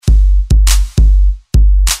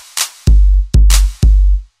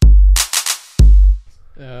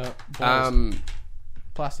balls.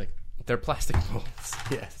 Plastic. They're plastic balls.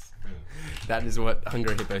 Yes. That is what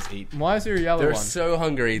hungry hippos eat. Why is there a yellow They're one? so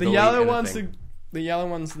hungry. The yellow one's the yellow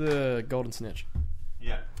one's the golden snitch.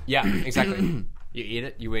 Yeah. Yeah, exactly. You eat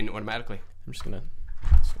it, you win automatically. I'm just gonna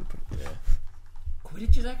put it there.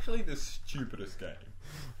 Quidditch is actually the stupidest game.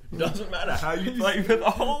 It doesn't matter how you play for the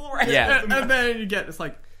whole rest Yeah. of the And then you get, it's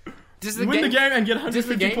like, Does you win the game and get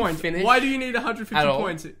 150 game points. finish Why do you need 150 at all?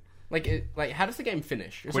 points? Like, how does the game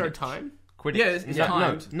finish? Is there a Quidditch. time? Quidditch. Yeah, it's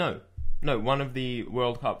timed. No. One of the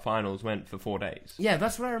World Cup finals went for 4 days. Yeah,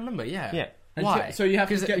 that's what I remember, yeah. Yeah. Why? So you have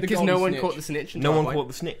to get the Because golden no one snitch. caught the snitch. No one until caught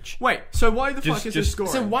the snitch. Wait, so why the fuck is this just-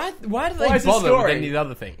 scoring? So why do Why they is it bother with scoring? any of the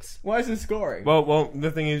other things? Why is this scoring? Well,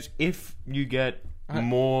 the thing is, if you get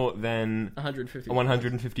more than 150.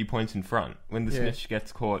 150 points in front, when the Yeah. snitch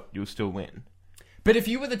gets caught, you'll still win. But if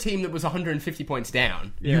you were the team that was 150 points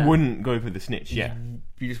down, Yeah. You wouldn't go for the snitch. Yeah.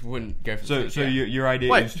 you just wouldn't go for the So snitch. Yeah. your idea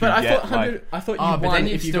Wait, is to but I get thought like. I thought you but won then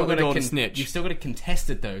if you've you still got the got golden to snitch. You've still got to contest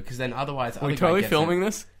it though, because then otherwise, Are we totally filming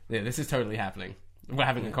this? Yeah, this is totally happening. We're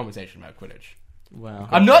having a conversation about Quidditch. Wow.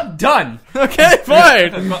 I'm not done. Okay,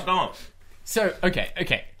 fine. Come on. So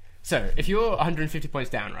okay. So if you're 150 points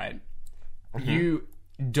down, right, you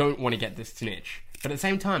don't want to get this snitch, but at the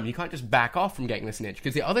same time, you can't just back off from getting the snitch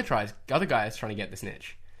because the other guy's trying to get the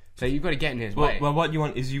snitch. So you've got to get in his way. Well, what you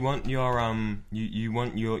want is you want your you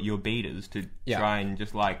want your beaters to try and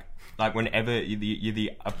just like whenever you're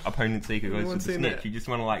the opponent seeker goes Anyone for the seen snitch, that? you just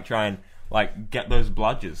want to like try and like get those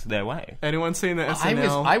bludgers their way. Anyone seen the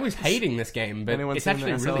SNL? I was hating this game, but Anyone it's seen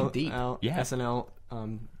actually the really SNL, deep. Yeah. SNL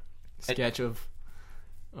sketch of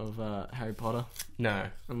Harry Potter No,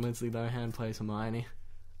 and Lindsay Lohan plays Hermione.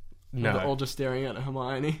 no. And they're all just staring at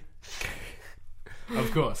Hermione.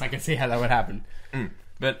 Of course, I can see how that would happen.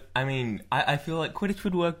 But I mean, I feel like Quidditch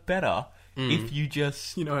would work better if you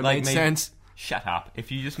just You know, it like made sense. Shut up!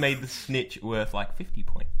 If you just made the snitch worth like 50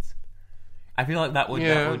 points, I feel like that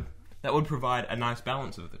would provide a nice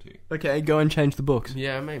balance of the two. Okay, go and change the books.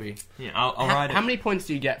 Yeah, maybe. Yeah, I'll write it. How many points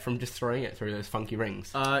do you get from just throwing it through those funky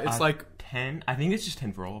rings? It's like 10. I think it's just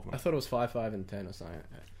 10 for all of I them. thought it was 5, 5, and 10 or something.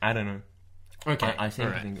 I don't know. Okay, I seem to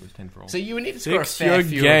alright. think it was 10 for all. So you would need to score a Fix fair your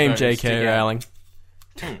few game, of those J.K. to get- Rowling.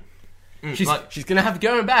 She's gonna have to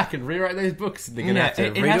go back and rewrite those books. They're gonna Yeah, have to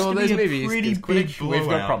it read has all to those be a movies. pretty 'cause big Quidditch, we've got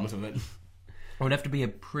blowout. problems with it. It would have to be a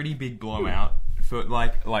pretty big blowout for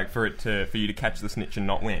for you to catch the snitch and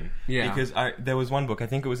not win. Yeah. Because there was one book, I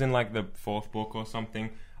think it was in like the 4th book or something.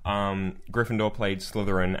 Gryffindor played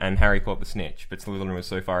Slytherin and Harry caught the snitch, but Slytherin was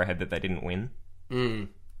so far ahead that they didn't win.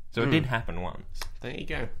 So it did happen once. There you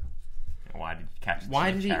go. Why did you catch the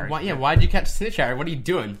Why snitch, did you? Harry? Why did you catch the snitch, Harry? What are you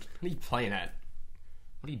doing? What are you playing at?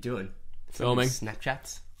 What are you doing? Filming.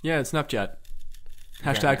 Snapchats. Yeah, it's Snapchat.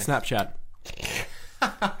 Hashtag nice. Snapchat.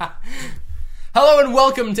 Hello and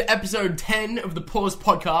welcome to episode 10 of the Pause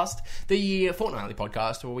Podcast, the fortnightly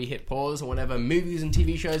podcast where we hit pause on whatever movies and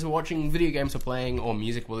TV shows we're watching, video games we're playing, or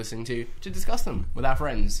music we're listening to discuss them with our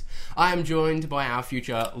friends. I am joined by our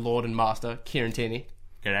future Lord and Master, Kieran Tierney.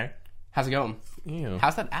 G'day. How's it going? Ew.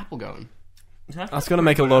 How's that apple going? That's gonna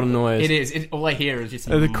make a lot of noise. It is. All I hear is just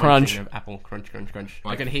The munching crunch. of apple. Crunch, crunch, crunch.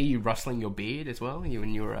 I can hear you rustling your beard as well. You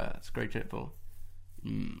when you were scratching it for.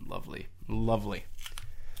 Lovely. Lovely.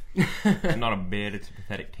 It's not a beard, it's a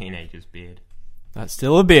pathetic teenager's beard. That's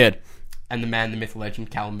still a beard. And the man, the myth,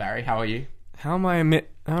 legend, Callum Barry. How are you? How am I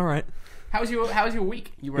Alright. How was your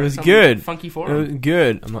week? You were It was at some good. funky It forum. was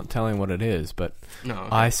good. I'm not telling what it is, but No. Okay.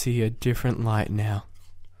 I see a different light now.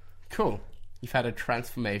 Cool. You've had a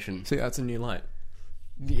transformation. See, that's a new light.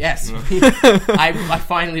 Yes. I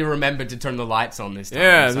finally remembered to turn the lights on this time.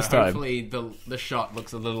 Yeah, so this time. hopefully the shot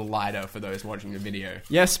looks a little lighter for those watching the video.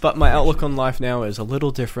 Yes, but my outlook on life now is a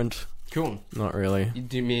little different. Cool. Not really.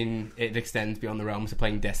 Do you mean it extends beyond the realms of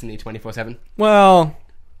playing Destiny 24/7? Well,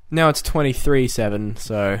 now it's 23/7,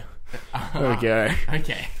 so there we go.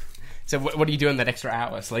 Okay. So what do you do in that extra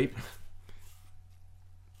hour? Sleep?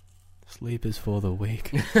 Sleep is for the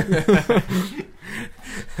weak.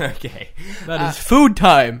 Okay. That is food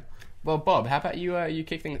time. Well, Bob, how about you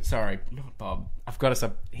kick things... Sorry, not Bob. I've got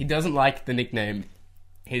to... He doesn't like the nickname,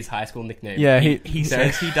 his high school nickname. Yeah, He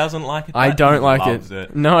says he doesn't like it. I but don't he like loves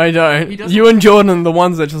it. No, I don't. He doesn't- You and Jordan are the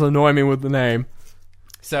ones that just annoy me with the name.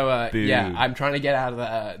 So, Boo. yeah, I'm trying to get out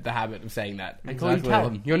of the habit of saying that. I call you Exactly.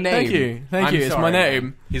 Callum. Your name. Thank you. Thank I'm you. It's sorry. my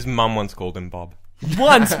name. His mum once called him Bob.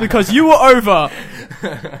 Once, because you were over.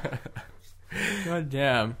 God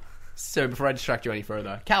damn. So, before I distract you any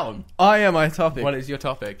further, Callum, I am my topic. what is your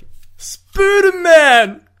topic?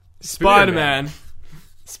 Spiderman! Spiderman.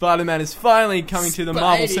 Spider-Man is finally coming to the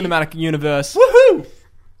Marvel Spidey. Cinematic Universe. Woohoo!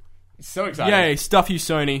 So excited. Yay, stuff you,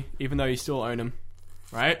 Sony, even though you still own them.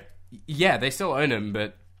 Right? Yeah, they still own him,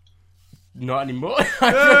 but not anymore.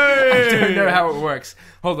 I don't know how it works.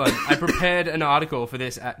 Hold on, I prepared an article for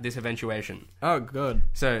this eventuation. Oh, good.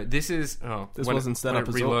 So this is This wasn't set up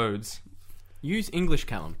as as well. reloads. Use English,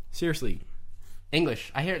 Callum. Seriously.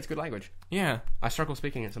 English. I hear it's good language. Yeah. I struggle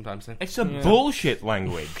speaking it sometimes. So. It's a bullshit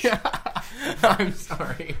language. I'm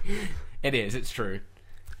sorry. It is. It's true.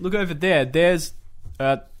 Look over there. There's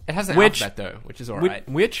It has an which alphabet though, which is alright.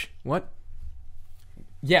 which what?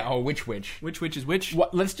 Yeah. Oh, which? Which is which?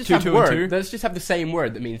 What? Let's just Two, have two, word. and two? Let's just have the same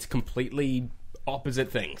word that means completely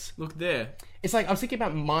opposite things. Look there. It's like I was thinking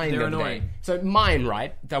about mine They're the other day. annoying. So mine,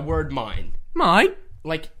 right? The word mine. Mine.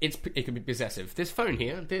 Like it could be possessive. This phone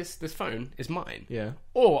here, this phone is mine. Yeah.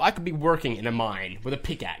 Or I could be working in a mine with a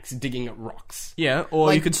pickaxe, digging at rocks. Yeah. Or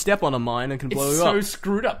Like, you could step on a mine and can blow It's you so up.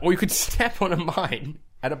 screwed up. Or you could step on a mine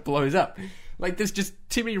and it blows up. Like there's just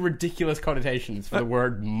too many ridiculous connotations for the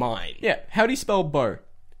word mine. Yeah. How do you spell bow?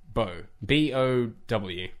 Bow.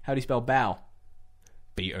 B-O-W. How do you spell bow?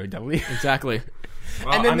 B-O-W. Exactly.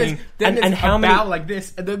 Well, And then I there's, mean, then there's and how a many bow like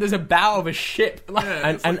this, and then there's a bow of a ship. Like,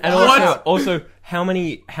 and what? also how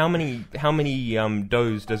many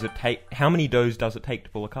does does it take? How many does does it take to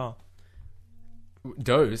pull a car?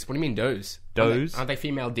 Does? What do you mean does? Does? Aren't they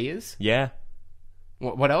female deers? Yeah.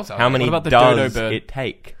 What else? Are How they? many about the does dodo bird? it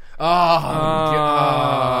take? Oh,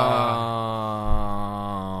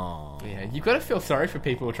 God. Yeah, you've got to feel sorry for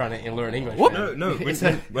people trying to learn English. What? man. No.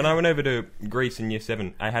 When I went over to Greece in year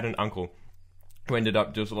 7, I had an uncle who ended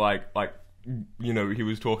up just like he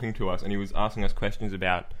was talking to us and he was asking us questions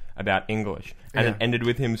about English, and Yeah. it ended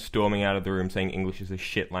with him storming out of the room saying English is a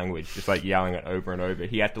shit language, just like yelling it over and over.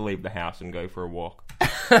 He had to leave the house and go for a walk.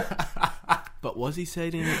 But was he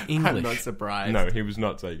saying it in I'm English? not surprised. No, he was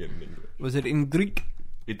not saying it in English. Was it in Greek?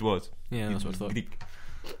 It was. Yeah, that's what I thought. Greek.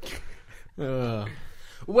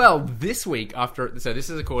 Well, this week so this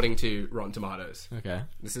is according to Rotten Tomatoes. Okay.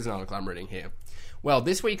 This is an article I'm reading here. Well,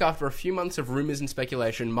 this week, after a few months of rumors and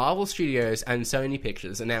speculation, Marvel Studios and Sony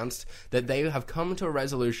Pictures announced that they have come to a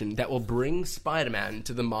resolution that will bring Spider-Man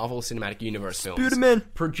to the Marvel Cinematic Universe films Spiderman.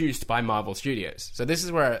 produced by Marvel Studios. So this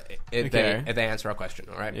is where they answer our question,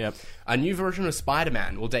 all right? Yep. A new version of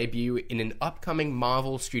Spider-Man will debut in an upcoming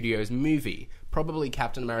Marvel Studios movie, probably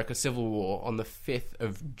Captain America Civil War, on the 5th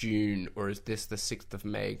of June, or is this the 6th of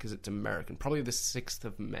May, because it's American? Probably the 6th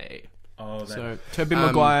of May. Oh, So Tobey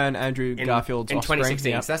Maguire and Andrew Garfield's in offspring.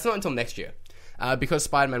 2016. Yep. So that's not until next year, because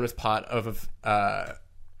Spider-Man was part of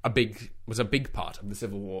a big part of the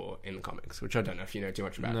Civil War in the comics, which I don't know if you know too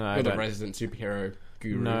much about. No, I You're the don't. resident superhero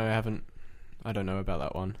guru. No, I haven't. I don't know about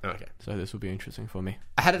that one. Okay. So this will be interesting for me.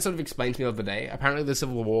 I had it sort of explained to me the other day. Apparently, the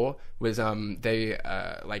Civil War was they're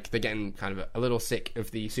getting kind of a little sick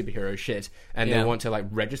of the superhero shit, and they Yeah. want to like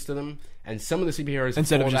register them. And some of the superheroes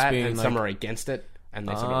Instead are of for just that, being, and like- some are against it, and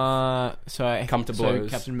they sort of come to blows. So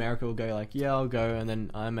Captain America will go like, "Yeah, I'll go," and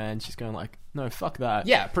then Iron Man's just going like, "No, fuck that."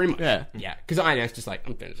 yeah, pretty much. Yeah. Because Iron Man's just like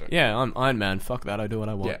I'm doing it. Yeah, I'm Iron Man. Fuck that. I do what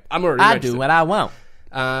I want. Yeah, I'm already. I registered. do what I want.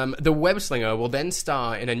 The web-slinger will then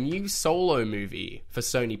star in a new solo movie for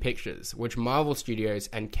Sony Pictures, which Marvel Studios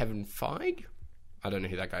and Kevin Feige, I don't know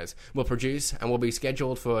who that guy is, will produce and will be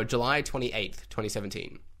scheduled for July 28th,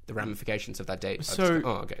 2017. The ramifications of that date. So-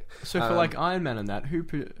 okay. So for like Iron Man and that, who?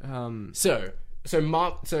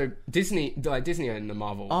 So Disney, like Disney and the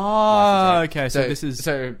Marvel. Oh, license, okay. So this is.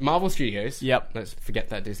 so Marvel Studios. Yep. Let's forget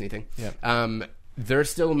that Disney thing. Yep. They're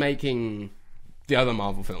still making the other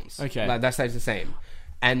Marvel films. Okay. Like, that stays the same.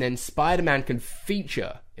 And then Spider-Man can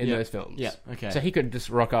feature in Yep. those films. Yeah, okay. So he could just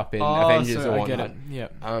rock up in Avengers so or I whatnot. get it.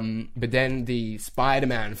 Yeah. But then the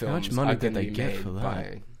Spider-Man films much money are did going to they be get made for that?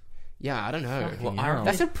 by... Yeah, I don't know. Fucking hell.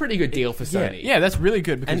 That's a pretty good deal for Sony. Yeah, that's really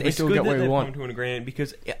good because And we it's still good get that what we they've want. come to an agreement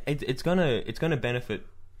because it's gonna benefit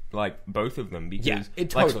like both of them because Yeah, it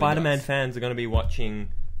totally like Spider-Man does. fans are gonna be watching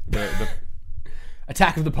the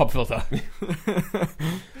Attack of the Pop Filter.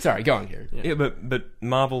 Sorry, go on here. yeah, but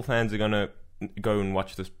Marvel fans are gonna go and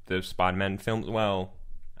watch the Spider-Man films. Well,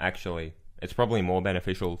 actually, it's probably more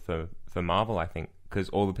beneficial for Marvel, I think, because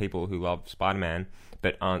all the people who love Spider-Man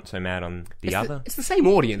but aren't so mad on the other. It's the same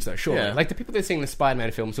audience, though, surely. Yeah. Like, the people that are seeing the Spider-Man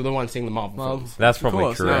films are the ones seeing the Marvel films. That's probably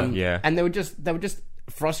course, true. no. Yeah, And they were just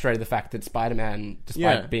frustrated the fact that Spider-Man,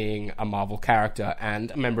 despite Yeah. being a Marvel character and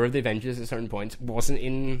a member of the Avengers at certain points, wasn't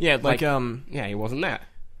in... Yeah, like Yeah, he wasn't there.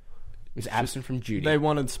 He was absent from duty. they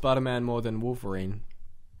wanted Spider-Man more than Wolverine,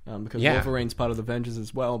 because Yeah. Wolverine's part of the Avengers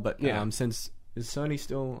as well. But Yeah. Since is Sony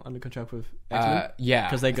still under contract with X-Men? Yeah.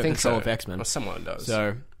 because they I got think control so. of X-Men. Or someone does.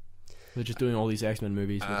 So they're just doing all these X-Men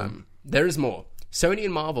movies with them. There is more. Sony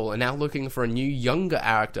and Marvel are now looking for a new younger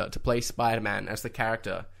actor to play Spider-Man as the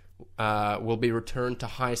character will be returned to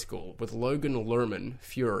high school, with Logan Lerman,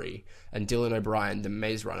 Fury, and Dylan O'Brien, the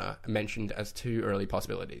Maze Runner, mentioned as 2 early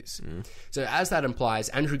possibilities. So as that implies,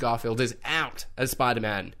 Andrew Garfield is out as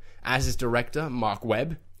Spider-Man, as is director Mark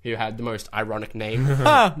Webb, who had the most ironic name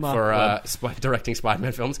for directing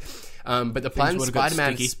Spider-Man films. But the planned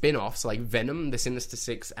Spider-Man spin-offs like Venom, The Sinister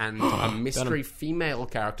Six, and a mystery female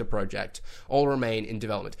character project all remain in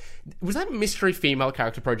development. Was that mystery female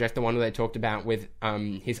character project the one that they talked about with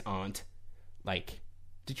his aunt? Like,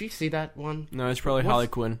 did you see that one? No, it's probably Harley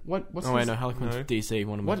Quinn. Harley Quinn's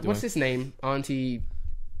DC. What's his name? Auntie...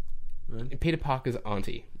 Peter Parker's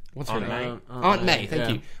auntie. What's her name? Aunt May, thank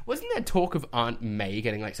you. Wasn't there talk of Aunt May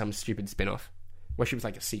getting like some stupid spin-off where she was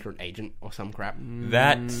like a secret agent or some crap?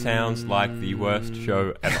 That sounds like the worst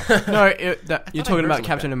show ever. No, you're talking about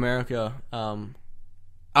Captain America.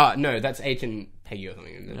 No, that's Agent Peggy or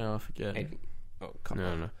something. Isn't it? No, I forget.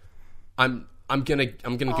 No. I'm gonna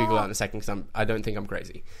Google that in a second because I don't think I'm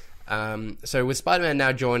crazy. So with Spider-Man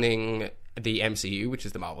now joining the MCU, which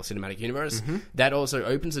is the Marvel Cinematic Universe, that also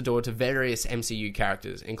opens the door to various MCU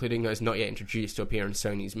characters, including those not yet introduced to appear in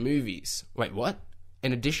Sony's movies. Wait, what?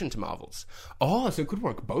 In addition to Marvel's. Oh, so it could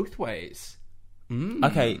work both ways.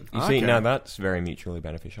 Okay, you see, now that's very mutually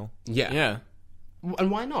beneficial. Yeah. And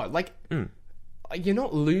why not? Like, you're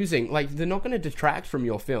not losing... Like, they're not going to detract from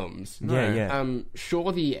your films. Yeah.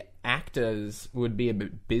 Sure, the actors would be a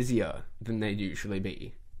bit busier than they'd usually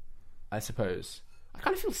be, I suppose. I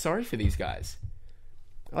kind of feel sorry for these guys.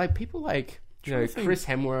 Like, people like, Chris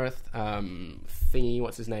Hemsworth, thingy,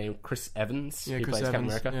 what's his name? Chris Evans, who plays Captain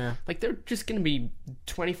America. Yeah. Like, they're just going to be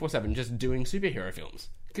 24/7 just doing superhero films.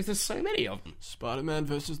 Because there's so many of them. Spider-Man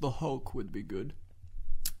versus the Hulk would be good.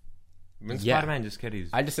 When Spider-Man just get his...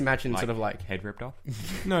 I just imagine sort of like... head ripped off?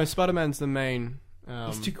 No, Spider-Man's the main...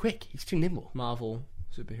 he's too quick. He's too nimble. Marvel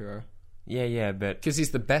superhero. Yeah, but... Because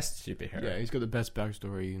he's the best superhero. Yeah, he's got the best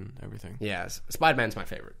backstory and everything. Yeah, Spider-Man's my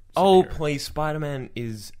favourite superhero. Oh, please, Spider-Man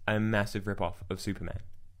is a massive rip-off of Superman.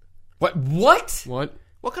 What?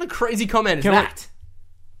 What kind of crazy comment is that?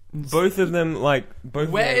 Both of them, like...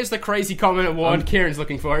 Where is the crazy comment award Kieran's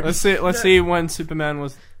looking for? Let's see when Superman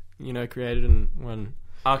was, created and when...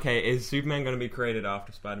 Okay, is Superman going to be created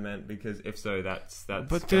after Spider-Man? Because if so, that's going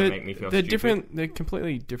to make me feel they're stupid. different. They're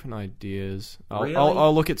completely different ideas. Really?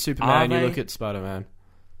 I'll look at Superman. You look at Spider-Man.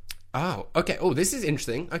 Oh, okay. Oh, this is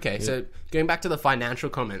interesting. Okay, so going back to the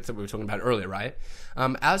financial comments that we were talking about earlier, right?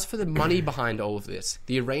 As for the money behind all of this,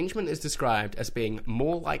 the arrangement is described as being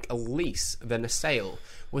more like a lease than a sale,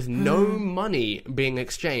 with no money being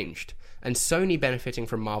exchanged, and Sony benefiting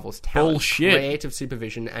from Marvel's talent, creative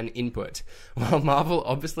supervision, and input, while Marvel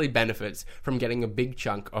obviously benefits from getting a big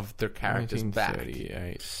chunk of their characters back.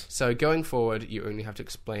 So going forward, you only have to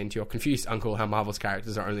explain to your confused uncle how Marvel's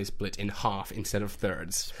characters are only split in half instead of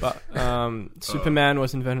thirds. But Superman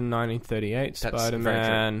was invented in 1938.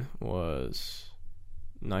 Spider-Man was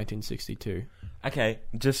 1962. Okay,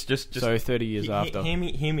 just so 30 years after. Hear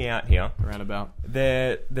me out here. Roundabout.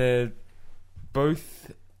 They're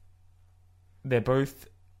both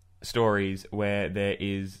stories where there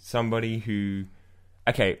is somebody who...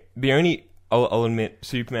 Okay, I'll admit,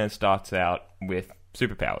 Superman starts out with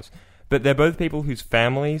superpowers. But they're both people whose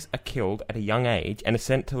families are killed at a young age and are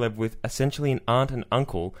sent to live with essentially an aunt and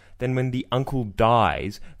uncle. Then when the uncle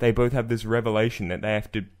dies, they both have this revelation that they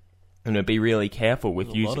have to be really careful with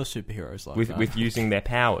using... a lot of superheroes like that. With using their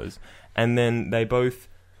powers. And then they both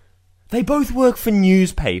work for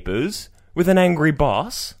newspapers with an angry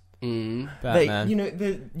boss... Batman.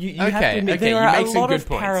 You have to admit, there are a lot of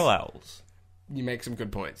parallels. You make some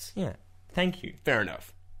good points. Yeah, thank you. Fair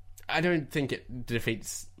enough. I don't think it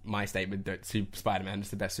defeats my statement that Spider-Man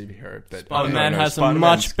is the best superhero. But Spider-Man has a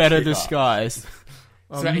much better disguise.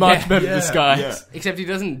 Much better disguise. Yeah. Except he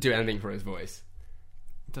doesn't do anything for his voice.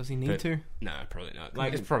 Does he need to? No, probably not.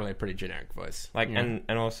 Like, it's probably a pretty generic voice. Like, and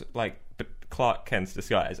also but Clark Kent's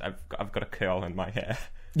disguise. I've got a curl in my hair.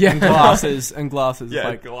 Yeah, and glasses. Yeah,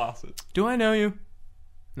 like, glasses. Do I know you?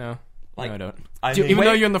 No. No, I don't. Even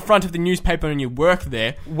though you're on the front of the newspaper and you work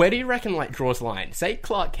there. Where do you reckon, draws the line? Say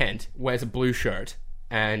Clark Kent wears a blue shirt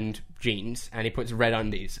and jeans, and he puts red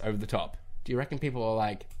undies over the top. Do you reckon people are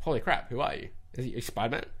like, holy crap, who are you? Is he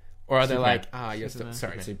Spider-Man? Or are they like, you're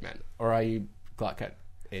Superman. Or are you Clark Kent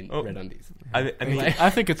in red undies? I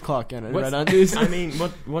think it's Clark Kent in red undies. I mean,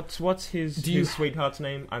 what's his sweetheart's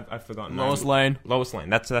name? I've forgotten. Lois Lane. Lois Lane.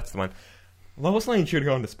 That's the one. Lois Lane should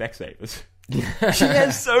go on to Specsavers. She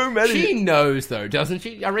has so many. She knows, though, doesn't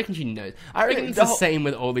she? I reckon she knows. I reckon it's the same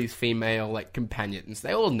with all these female companions.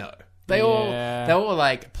 They all know. They all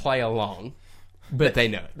play along, but they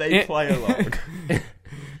know. They play along.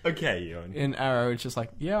 Okay, Ewan. In Arrow, it's just like,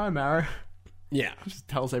 yeah, I'm Arrow. Yeah. Just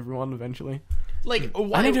tells everyone eventually. Like,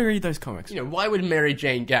 why, I need to read those comics. why would Mary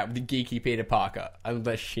Jane get with the geeky Peter Parker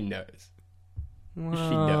unless she knows? She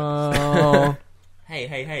knows. Well,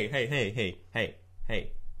 Hey.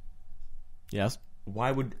 yes.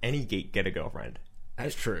 Why would any geek get a girlfriend?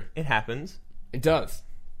 That's true. It happens. It does.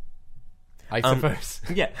 I suppose.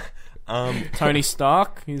 Yeah. Tony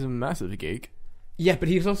Stark, he's a massive geek. Yeah, but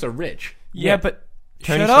he's also rich. Yeah, but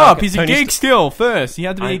Tony shut Stark- up. He's a Tony geek still first. He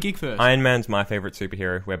had to be a geek first. Iron Man's my favorite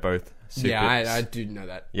superhero. We're both super... Yeah, I do know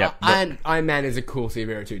that. Yeah, Iron Man is a cool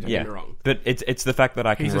superhero too, don't get me wrong. But it's the fact that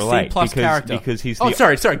I can He's a relate C+ character. because he's Oh,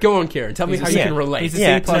 the... sorry, go on, Kieran. Tell me how you can relate. He's a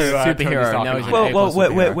Yeah, C+ superhero. Tony Now he's Stark an Well, A+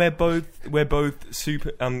 superhero. we're both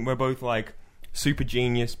super. We're both like super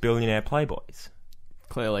genius billionaire playboys.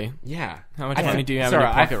 Clearly. Yeah. How much money do you have in your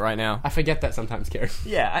pocket right now? I forget that sometimes, Kieran.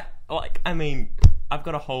 Yeah, I mean, I've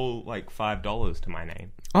got a whole like $5 to my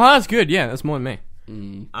name. Oh, that's good. Yeah, that's more than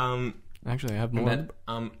me. Actually, I have more.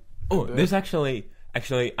 There's actually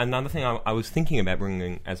another thing I was thinking about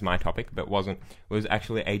bringing as my topic, but was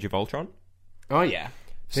actually Age of Ultron. Oh yeah.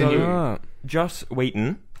 So Joss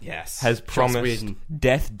Whedon Yes. has Joss promised Whedon.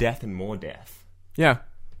 death, and more death. Yeah.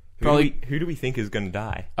 Who do we think is going to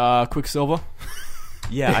die? Quicksilver.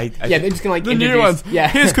 Yeah, Yeah, they're just gonna like The introduce... new ones. Yeah.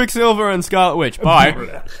 Here's Quicksilver and Scarlet Witch.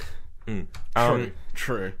 Bye.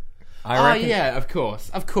 True. I reckon, yeah, of course.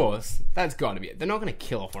 That's got to be it. They're not going to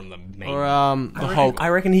kill off one of the main... Or the Hulk. I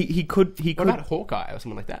reckon he could. What about Hawkeye or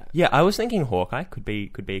something like that? Yeah, I was thinking Hawkeye could be. A If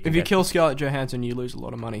you contender. kill Scarlett Johansson, you lose a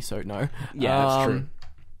lot of money. So no. Yeah, that's true.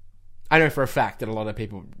 I know for a fact that a lot of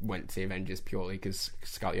people went to see Avengers purely because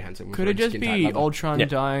Scarlett Johansson was Could it just be level. Ultron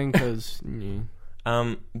dying? Because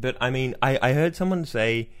But I mean, I heard someone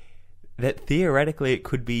say that theoretically it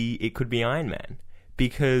could be Iron Man,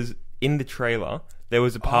 because in the trailer there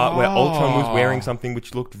was a part where Ultron was wearing something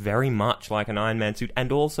which looked very much like an Iron Man suit,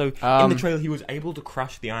 and also in the trailer he was able to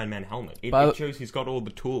crush the Iron Man helmet. It shows he's got all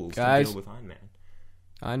the tools to deal with Iron Man.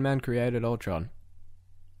 Iron Man created Ultron.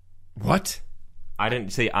 What? I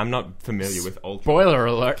didn't see. I'm not familiar with Ultron. Spoiler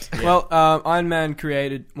alert. Well, Iron Man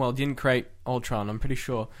didn't create Ultron. I'm pretty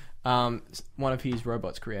sure. One of his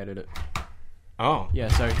robots created it. Oh. Yeah,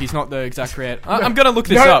 so he's not the exact creator. I'm gonna look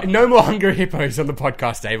this up. No more Hungry Hippos on the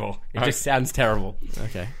podcast table. It just sounds terrible.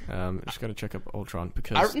 Okay, just gotta check up Ultron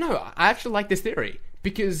because I actually like this theory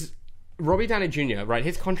because Robbie Downey Jr., right,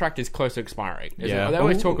 his contract is close to expiring. Yeah. They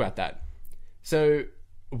always talk about that. So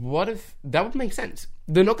what if... That would make sense.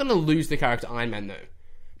 They're not going to lose the character Iron Man, though.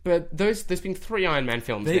 But there's been 3 Iron Man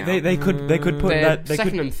films now. They could put that...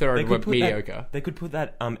 Second and third were mediocre. They could put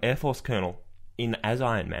that Air Force colonel in as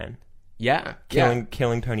Iron Man. Yeah.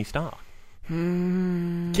 Killing Tony Stark.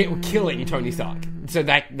 Killing Tony Stark. So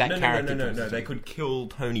that character... No. They could kill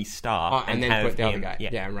Tony Stark and then have put the other him- guy. Yeah.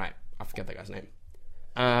 Yeah, right. I forget that guy's name.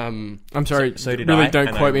 I'm sorry. So did really I, don't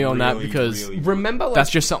and quote I me on that really, because really- Remember... Like, that's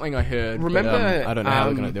just something I heard. Remember, but, I don't know how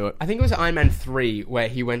they're gonna do it. I think it was Iron Man 3 where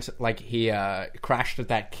he went, like, he crashed at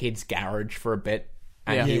that kid's garage for a bit,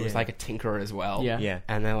 and he was like a tinkerer as well. Yeah. Yeah.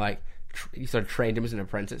 And then, like, he sort of trained him as an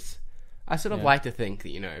apprentice. I sort of like to think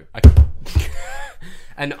that,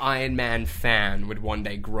 an Iron Man fan would one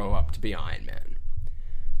day grow up to be Iron Man.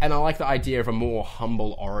 And I like the idea of a more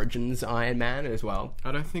humble origins Iron Man as well.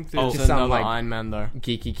 I don't think there's just some, another like, Iron Man though.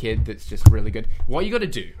 Geeky kid that's just really good. What you got to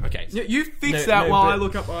do? Okay. You fix No, that no, while but- I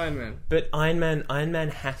look up Iron Man. But Iron Man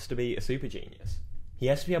has to be a super genius. He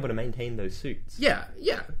has to be able to maintain those suits. Yeah.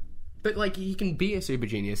 But, like, he can be a super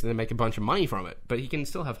genius and then make a bunch of money from it, but he can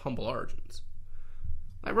still have humble origins.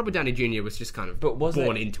 Like, Robert Downey Jr. was just kind of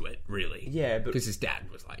born into it, really. Yeah, but... Because his dad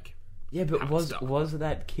was like... Yeah, but power stuff. was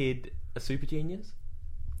that kid a super genius?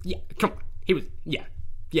 Yeah, come on. He was... Yeah.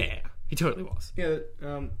 He totally was. Yeah.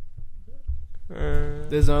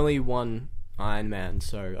 There's only one Iron Man,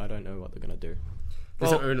 so I don't know what they're gonna do.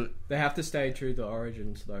 They have to stay true to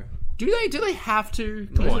origins, though. do they have to?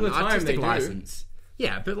 Come Most on, of the time artistic they do. license.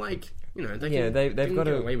 Yeah, but, like, they can, they've they can got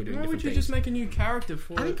get to... away with doing Why would different you things. just make a new character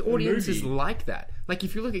for I think a audiences movie? like that. Like,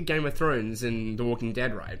 if you look at Game of Thrones and The Walking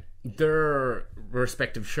Dead, right, their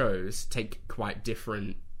respective shows take quite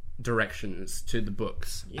different directions to the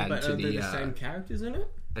books and But to are they the the same characters in it?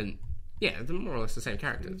 and yeah, they're more or less the same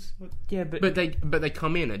characters. Yeah, but But they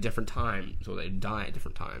come in at different times, or they die at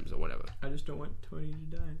different times, or whatever. I just don't want Tony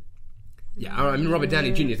to die. Yeah, I mean, Robert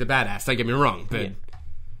Downey Jr. is a badass. Don't get me wrong, but Yeah.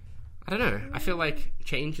 I don't know. I feel like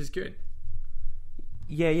change is good.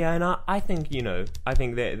 Yeah, and I think I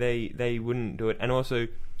think they wouldn't do it, and also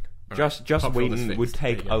Joss Pop filter's Whedon fixed. would There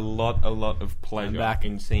take you go. a lot of pleasure back.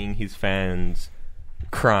 in seeing his fans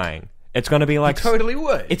crying. It's going to be like Totally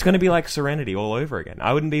would. It's going to be like Serenity all over again.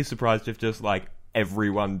 I wouldn't be surprised if just like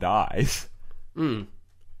everyone dies.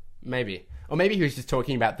 Maybe. Or maybe he was just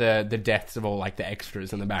talking about the deaths of all, like, the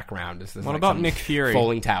extras in the background. What about Nick Fury?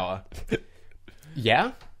 Falling tower.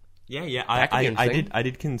 Yeah? Yeah. That could be interesting. I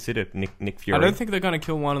did consider Nick Fury. I don't think they're going to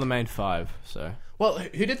kill one of the main 5, so... Well,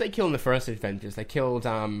 who did they kill in the first Avengers? They killed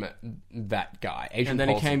that guy, Agent And then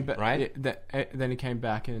Coulson, he came back, right? then he came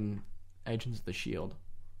back in Agents of the Shield.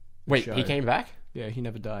 Wait, show. he came back? Yeah, he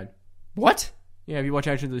never died. What? Yeah, if you watch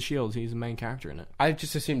Agents of the Shield, he's the main character in it. I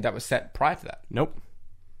just assumed that was set prior to that. Nope.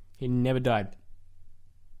 He never died.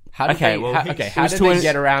 How did Okay, they, well, how, he- okay, he how was did to they an-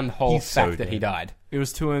 get around the whole He's so fact that he dead. died? It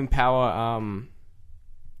was to empower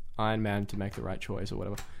Iron Man to make the right choice or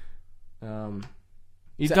whatever.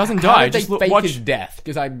 He So doesn't how die. Did they Just fake watch. his death?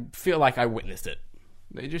 Because I feel like I witnessed it.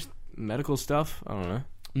 They just medical stuff. I don't know.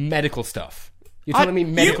 Medical stuff. You're telling me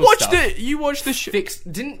medical you watched stuff? it. You watched the show.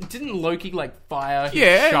 Didn't Loki like fire his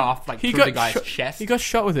Yeah, shaft like he through got the guy's shot- chest? He got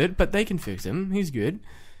shot with it, but they can fix him. He's good.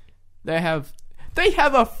 They have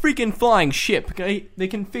a freaking flying ship. Okay, they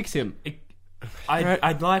can fix him.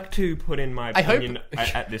 I'd like to put in my I hope- opinion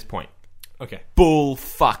at this point. Okay. Bull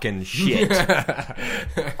fucking shit.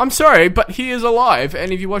 I'm sorry, but he is alive,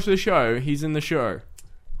 and if you watch the show, he's in the show.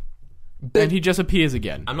 And he just appears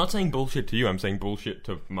again. I'm not saying bullshit to you. I'm saying bullshit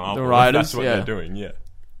to Marvel. The writers, That's what yeah. they're doing. Yeah.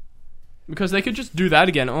 Because they could just do that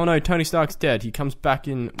again. Oh no, Tony Stark's dead. He comes back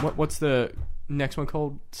in... What's the next one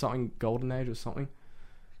called? Something Golden Age or something?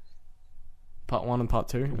 Part 1 and Part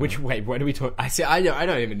 2? Wait, what are we talking? I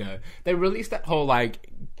don't even know. They released that whole like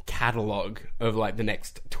catalog of like the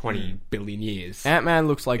next 20 billion years. Ant-Man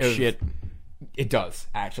looks like Of- shit. It does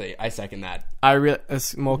actually. I second that.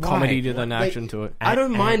 It's more comedy than Like, action to it. I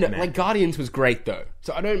don't mind it. Ant-Man. Like Guardians was great though,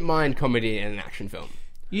 so I don't mind comedy in an action film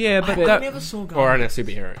Yeah, but I never saw or in a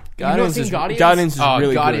superhero. Guardians You've is- not seen Guardians? Guardians is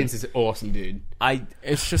really Guardians is awesome, dude.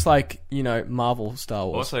 It's just like, Marvel, Star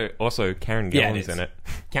Wars. Also Karen Yeah, it Gillan's is. in it.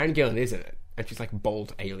 Karen Gillan is in it, and she's like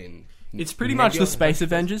bold alien. It's pretty much the Space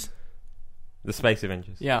Avengers. The Space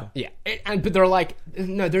Avengers. Yeah. Yeah, but they're like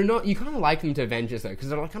no, they're not. You kind of like them to Avengers though, because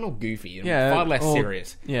they're like kind of goofy and Yeah, far less or-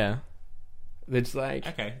 serious. Yeah. It's like,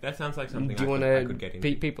 Okay, that sounds like something do you want I could to get into.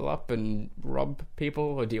 beat people up and rob people,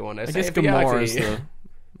 or do you want to? I guess Gamora is the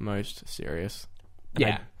most serious.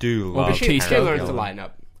 yeah. Do Well, love She Karen learns to Gillan. line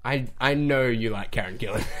up. I know you like Karen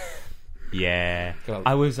Gillan. Yeah. Got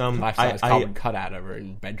I was life-size I carbon cut out of her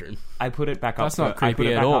in bedroom. I put it back up. That's not I put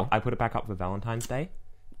creepy it at back all. Up, I put it back up for Valentine's Day.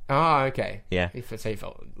 Oh, okay. Yeah. So you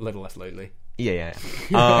felt a little less lonely. Yeah.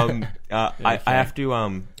 I have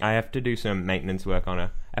to do some maintenance work on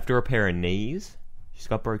her. I have to repair her knees. She's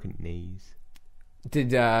got broken knees.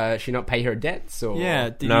 Did she not pay her debts? Or Yeah.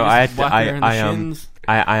 Did No, you I just had to- whack her in the I shins?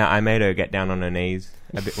 I made her get down on her knees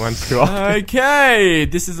a bit once too often. Okay,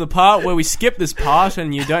 this is the part where we skip this part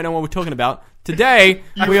and you don't know what we're talking about. Today,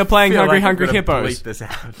 we are playing Hungry Hippos. This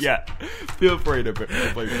out. Yeah, feel free to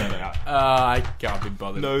bleep that out. I can't be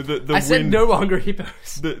bothered. No, the I said wind, no Hungry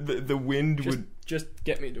Hippos. the wind would. Just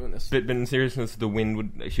get me doing this. But in seriousness, the wind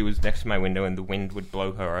would. She was next to my window, and the wind would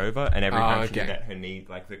blow her over. And every time she okay. would get her knee,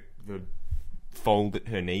 like the fold at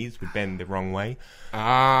her knees would bend the wrong way.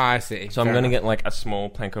 I see. So I'm Fair going to enough. get like a small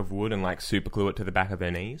plank of wood and like super glue it to the back of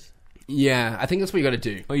her knees. Yeah, I think that's what you got to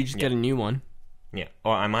do. Or you just get a new one. Yeah,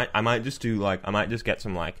 or I might just do like I might just get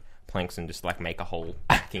some like planks and just like make a whole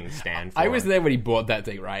fucking stand. For I was her. there when he bought that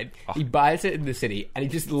thing, right? He buys it in the city and he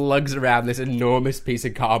just lugs around this enormous piece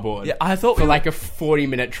of cardboard. Yeah, I thought for we like a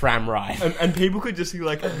 40-minute tram ride. and people could just see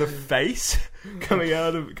like the face coming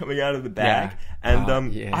out of the bag. Yeah.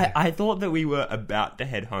 And yeah. I thought that we were about to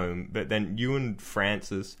head home, but then you and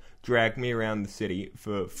Francis dragged me around the city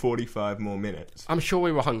for 45 more minutes. I'm sure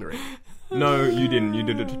we were hungry. No, you didn't. You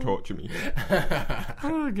did it to torture me.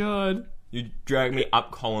 Oh, God. You dragged me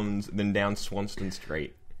up Collins, then down Swanston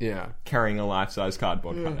Street, Yeah. carrying a life-size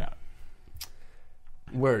cardboard cutout.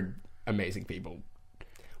 We're amazing people.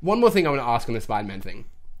 One more thing I want to ask on the Spider-Man thing.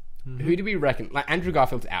 Who do we reckon... Like, Andrew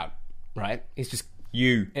Garfield's out, right? He's just...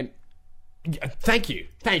 You. Thank you,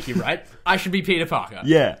 right? I should be Peter Parker.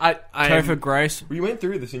 Yeah. I Topher Grace. We went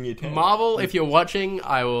through this in year 10. Marvel, if you're watching,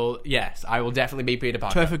 I will definitely be Peter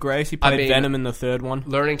Parker. Topher Grace. He I've played been- Venom in the third one.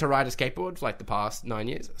 Learning to ride a skateboard for like the past 9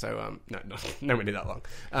 years. So, nowhere near that long.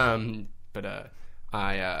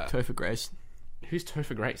 Topher Grace. Who's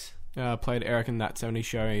Topher Grace? Played Eric in That 70s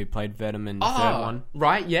Show. He played Venom in the third one.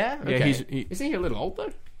 Right, yeah? Yeah, Okay. Isn't he a little old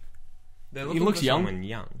though? They're He looking looks for young. someone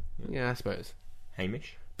young. Yeah, I suppose.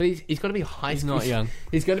 Hamish. But he's got to be a high He's school. not young.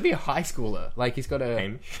 He's got to be a high schooler. Like, he's got to...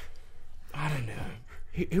 Hamish. I don't know.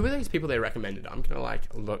 Who were these people they recommended? I'm gonna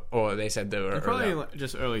look, or they said they were They're probably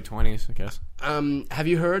just early 20s, I guess. Have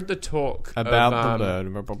you heard the talk About of,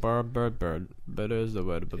 the bird. Bird is the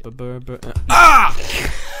word. Bird.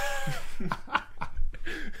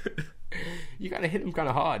 You kind of hit him kind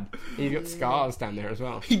of hard. And you've got scars down there as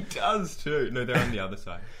well. He does too. No, they're on the other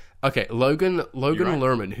side. Okay, Logan right.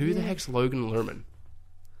 Lerman. Who the heck's Logan Lerman?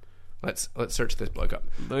 Let's search this bloke up.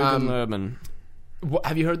 Logan Lerman.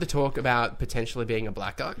 Have you heard the talk about potentially being a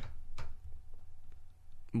black guy?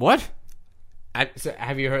 What? So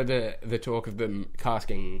have you heard the talk of them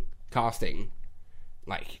casting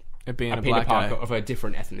like It being a Peter black Parker guy. of a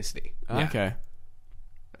different ethnicity? Yeah, Okay.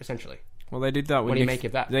 essentially. Well, they did that with What do you Nick, make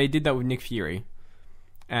of that? They did that with Nick Fury.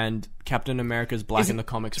 And Captain America's black in the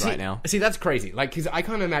comics right now. See, that's crazy. Like, because I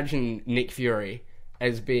can't imagine Nick Fury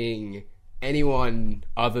as being anyone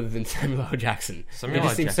other than Samuel L. Jackson. Samuel It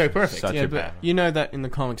just L. seems so Jackson's perfect. such Yeah, a but bad. you know that in the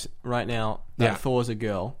comics right now, that Yeah. Thor's a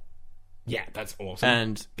girl Yeah, that's awesome.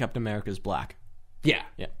 and Captain America's black. Yeah,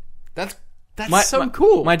 Yeah. that's so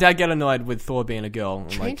cool. My dad got annoyed with Thor being a girl.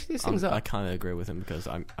 Change these things up. I kind of agree with him because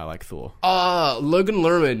I like Thor. Logan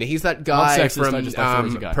Lerman. He's that guy sexist, from I just like Thor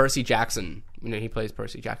as a guy. Percy Jackson. You know, he plays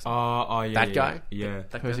Percy Jackson. Oh, yeah. That guy? Yeah.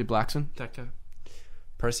 That Percy guy? Blackson? That guy.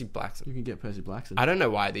 Percy Blackson. You can get Percy Blackson. I don't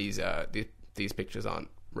know why these pictures aren't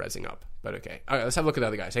rezzing up, but okay. All right, let's have a look at the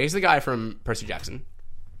other guy. So he's the guy from Percy Jackson.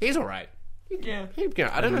 He's all right. Yeah.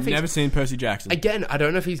 I don't know if I've he's never seen Percy Jackson. Again, I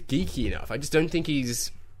don't know if he's geeky enough. I just don't think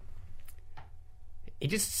he's. He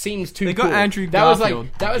just seems too. They got cool. Andrew That was Garfield.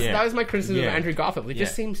 that was my criticism of Yeah. Andrew Garfield. He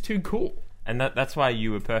just Yeah. seems too cool. And that's why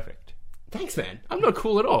you were perfect. Thanks, man. I'm not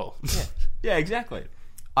cool at all. Yeah, exactly.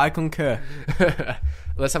 I concur.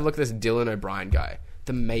 Let's have a look at this Dylan O'Brien guy,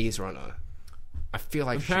 the Maze Runner. I feel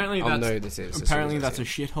like Apparently I'll that's know this is. apparently that's a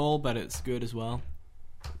shithole, but it's good as well.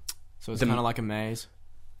 So it's kind of like a maze.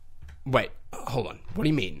 Wait, hold on. What do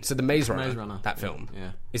you mean? So the Maze Runner, Maze Runner. that film,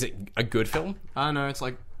 Yeah. is it a good film? I don't know. It's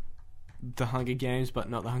like the Hunger Games, but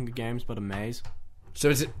not the Hunger Games, but a maze. So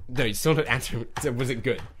is it? No, you still not answering. So was it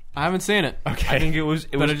good? I haven't seen it. Okay. I think it was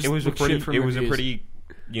But it just a looked shit from reviews. pretty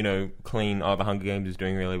clean. Oh, the Hunger Games is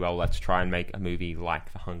doing really well. Let's try and make a movie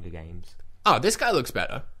like the Hunger Games. Oh, this guy looks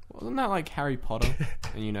better. Wasn't that like Harry Potter?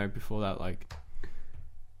 And before that, like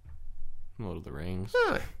Lord of the Rings.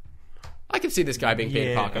 Oh, I can see this guy being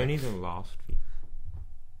Peter Parker. only the last few.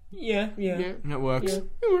 Yeah. And it works. It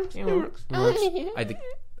works. It works. I don't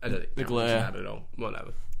think The glare. that at all.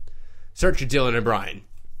 Whatever. Search for Dylan O'Brien.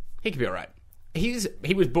 He could be alright. He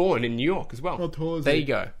was born in New York as well. How tall is there he? you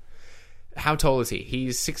go. How tall is he?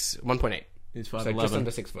 He's 1.8. He's So 5'11". just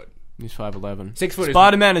under 6 foot. He's 5'11". 6 foot is-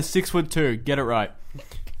 Spider-Man is 6'2". Get it right.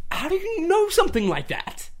 How do you know something like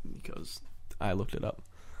that? Because I looked it up.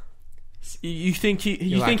 You think he?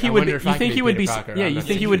 You You're think like, he I would? wonder Be, if you I think could he be would Peter be? Parker. Yeah, I'm you not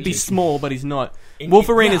think he sure. would be small, but he's not.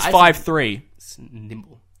 Wolverine is I 5'3". It's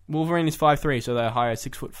nimble. Wolverine is 5'3", so they're higher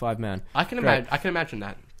 6'5" man. I can Great. imagine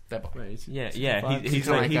that. Yeah. He's He's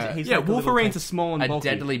like like a- he's Yeah, like a little Wolverine's kid. a small and A bulky.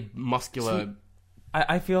 deadly muscular.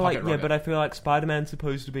 I feel like Pocket rocket. but I feel like Spider-Man's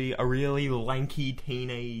supposed to be a really lanky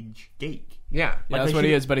teenage geek. Yeah. Yeah, Like that's they what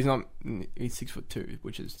he should- is, but he's not. He's 6'2",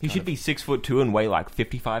 which is. He kind should of- be 6'2" and weigh like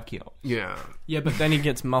 55 kilos. Yeah. Yeah, but then he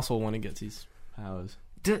gets muscle when he gets his powers.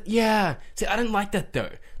 Yeah. See, I don't like that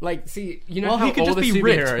though. Like, see, you know Well, how he could all just the be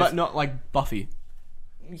ripped, superheroes- but not like Buffy.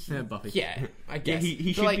 Yeah, Buffy. Yeah, I Yeah, guess. he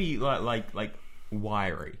But, should like, be like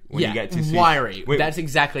wiry when yeah, he gets his wiry. when- That's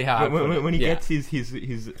exactly how I put it. when he Yeah. gets his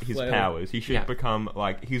Flail. powers, he should Yeah. become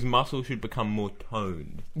like his muscle should become more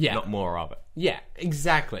toned, Yeah. not more of it. Yeah,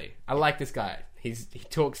 exactly. I like this guy. He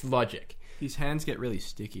talks logic. His hands get really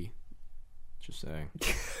sticky. Just saying.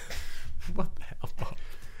 What the hell,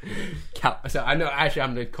 Bob? So I know. Actually,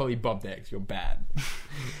 I'm gonna call you Bob next. You're bad.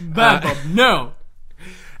 Bad Bob, no.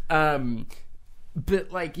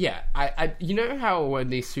 But like, yeah, I you know how when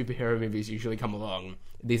these superhero movies usually come along,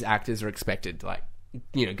 these actors are expected to like,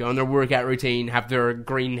 go on their workout routine, have their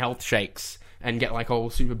green health shakes, and get like all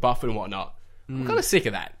super buff and whatnot. I'm kind of sick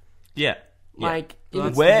of that. Yeah. Like,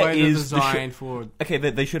 That's Where the way they're is the designed for? Okay,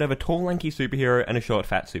 they should have a tall, lanky superhero and a short,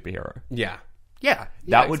 fat superhero. yeah,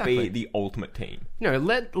 That would exactly. be the ultimate team.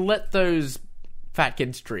 Let those fat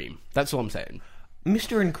kids dream. That's all I'm saying.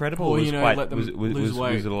 Mr. Incredible Or, was let them lose was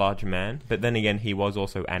weight. a larger man, but then again, he was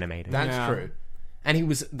also animated. That's Yeah. true.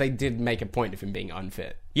 And they did make a point of him being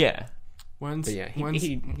unfit. Yeah. When's But yeah, he when's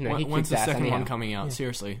kicks the ass second anyhow. one coming out?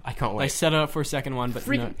 Seriously, I can't They wait. set it up for a second one, but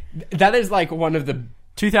no. Freaking, that is like one of the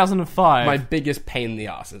 2005. my biggest pain in the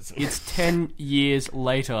asses. It's 10 years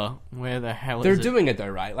later. Where the hell They're is it? doing it though,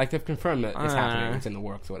 right? Like they've confirmed that it's I happening. know. It's in the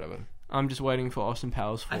works, or whatever. I'm just waiting for Austin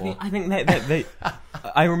Powers 4. I think they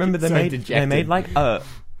I remember they So made dejected. like a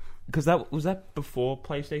because that was that before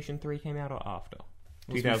PlayStation 3 came out or after?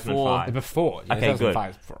 It was 2005. Before. Yeah, Okay, good.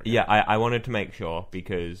 2005 before. Yeah, I wanted to make sure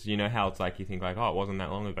because you know how it's like you think like, oh, it wasn't that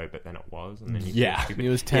long ago, but then it was, and then you feel stupid. It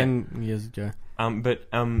was 10 years ago.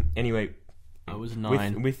 Anyway, I was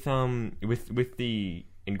 9. with the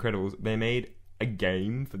Incredibles, they made a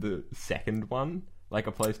game for the second one, like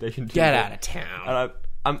a PlayStation 2. Get out of town.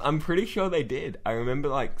 And I'm pretty sure they did. I remember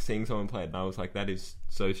like seeing someone play it, and I was like, that is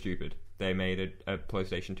so stupid. They made a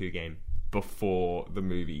PlayStation 2 game before the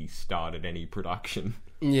movie started any production.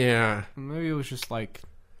 Yeah. Maybe it was just like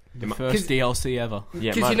the first DLC ever.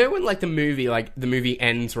 Yeah, Because you know when the movie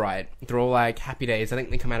ends, right? They're all like happy days. I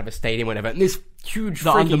think they come out of a stadium, whatever, and this huge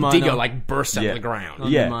freaking Underminer. digger like bursts out of the ground.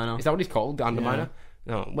 Yeah. Underminer. Is that what he's called? The Underminer?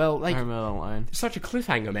 No. Well, like I remember that line. such a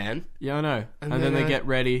cliffhanger, man. Yeah, I know. And And then, then they get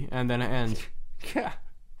ready, and then it ends. Yeah.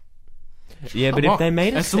 Yeah, but if they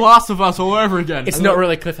made It's The Last of Us all over again. It's not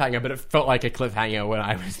really a cliffhanger, but it felt like a cliffhanger when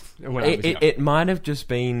I was young. it might have just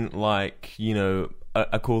been like, you know,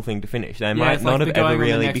 a cool thing to finish. They might it's not like have they're ever going on the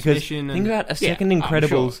really, next because mission think and- about a second I'm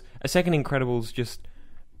Incredibles. sure. A second Incredibles just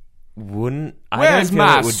wouldn't. Where's I don't my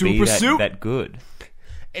feel it would super be suit? that good.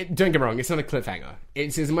 Don't get me wrong, it's not a cliffhanger.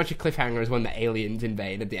 It's as much a cliffhanger as when the aliens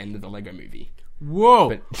invade at the end of the Lego movie. Whoa.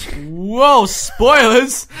 But- Whoa,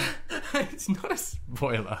 spoilers! It's not a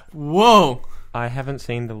spoiler. Whoa. I haven't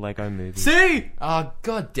seen the Lego movie. See? Oh,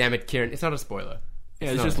 god damn it, Kieran. It's not a spoiler. Yeah,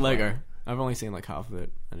 it's not just a spoiler. Lego. I've only seen like half of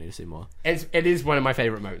it. I need to see more. It is one of my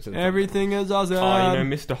favourite moments of the film. Everything is awesome. Oh, you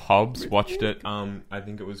know, Mr. Hobbs watched it. I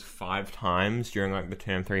think it was 5 times during like the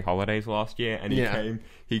term 3 holidays last year, and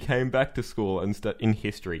he came back to school and in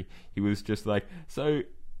history. He was just like, so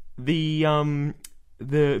the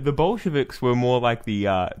Bolsheviks were more like the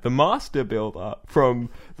master builder from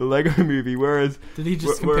the Lego movie, whereas Did he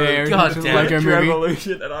just whereas compare God to the damn Lego it, movie?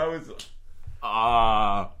 Revolution, and I was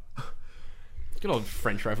Good old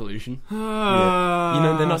French Revolution. You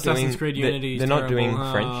know, they're not Assassin's doing- Creed they- Unity. they're not doing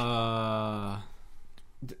French.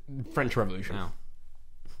 French Revolution. No.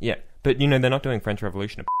 yeah, but you know they're not doing French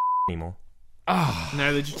Revolution anymore.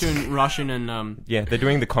 No, they're just doing Russian and Yeah, they're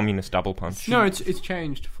doing the communist double punch. No, it's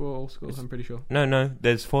changed for all schools. I'm pretty sure. No,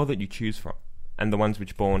 there's 4 that you choose from, and the ones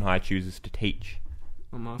which Bourne High chooses to teach.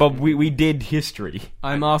 I'm asking, But we did history.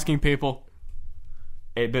 I'm asking people.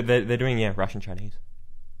 But they're doing Russian Chinese.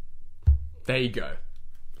 There you go.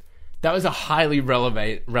 That was a highly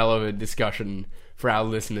relevant discussion for our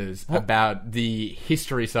listeners about the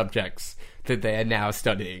history subjects that they are now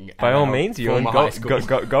studying. By at all our means, you former high school.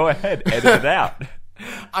 go ahead, edit it out.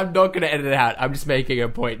 I'm not going to edit it out. I'm just making a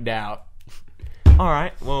point now. All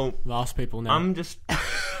right, well, Last people now. I'm just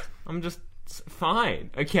fine,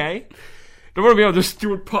 okay? Don't want to be on this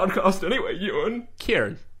stupid podcast anyway, Ewan.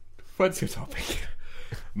 Kieran, what's your topic?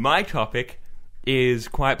 My topic is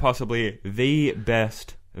quite possibly the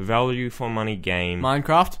best value for money game.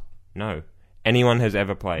 Minecraft. No, anyone has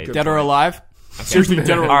ever played. Dead or Alive. Seriously,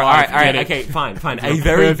 Dead or All Alive. right, Get it. okay, fine. A You're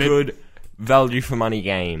very perfect. good value for money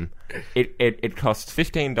game. It costs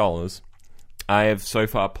 $15. I have so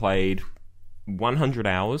far played 100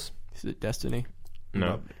 hours. Is it Destiny?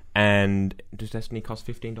 No. And does Destiny cost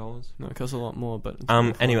 $15? No, it costs a lot more. But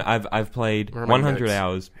it's Anyway, I've played Where are my 100 notes?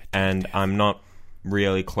 hours, and I'm not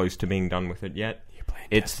really close to being done with it yet.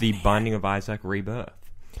 It's the Binding of Isaac Rebirth,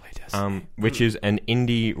 Play Destiny. which is an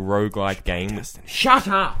indie roguelike game. Destiny. Shut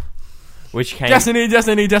up! Which came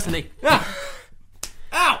Destiny.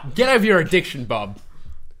 Ow! Get over your addiction, Bob.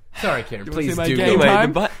 Sorry, Kieran. You wanna Please see my do. game Anyway,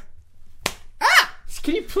 time? but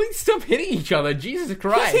Can you please stop hitting each other? Jesus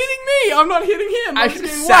Christ. He's hitting me. I'm not hitting him. I I'm should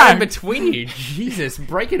just have getting sat in whacked. between you. Jesus,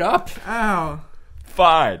 break it up. Ow.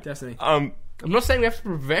 fine. Destiny. I'm not saying we have to be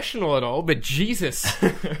professional at all, but Jesus.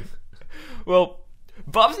 Well,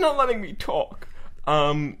 Bob's not letting me talk.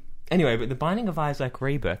 Anyway, but the Binding of Isaac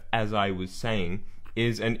Rebirth, as I was saying,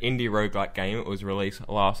 is an indie roguelike game. It was released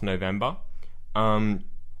last November. And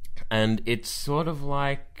it's sort of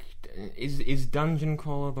like... Is dungeon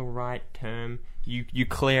crawler the right term? You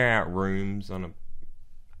clear out rooms on a...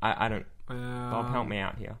 I don't... Bob, help me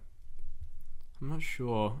out here. I'm not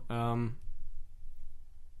sure.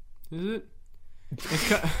 Is it?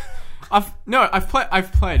 It's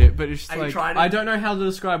I've played it, but it's just Have you like tried it? I don't know how to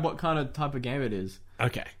describe what kind of type of game it is.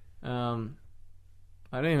 Okay. I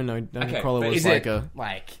don't even know. Dungeon Okay, Crawler but was is like it a.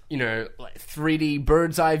 like 3D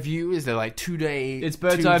bird's eye view? Is there like 2D? It's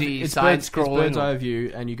bird's eye. 2D It's side bird's scrolling. eye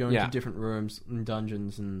view, and you go into Yeah. different rooms and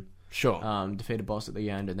dungeons and Sure. defeat a boss at the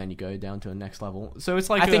end, and then you go down to the next level. So it's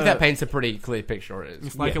like I think that paints a pretty clear picture.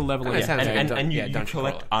 it's like a level. Yeah, of it sounds And, like and you dungeon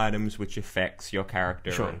collect crawler. items which affects your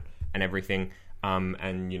character Sure. and everything. And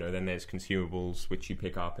then there's consumables which you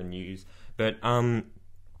pick up and use. But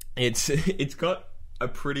it's got a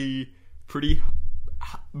pretty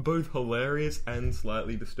both hilarious and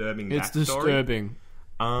slightly disturbing It's backstory. disturbing.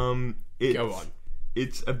 Go on.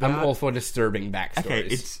 It's about... I'm all for disturbing backstories.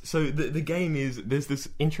 Okay, so the game is, there's this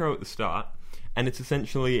intro at the start, and it's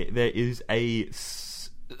essentially, there is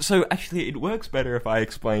so actually it works better if I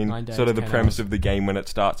explain 9 days, sort of the 10 premise hours. of the game when it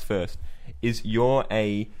starts first. Is you're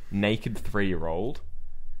a naked 3-year-old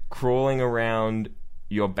crawling around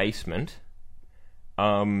your basement,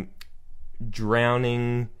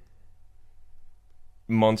 drowning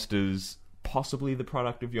monsters, possibly the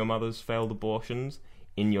product of your mother's failed abortions,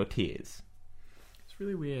 in your tears. It's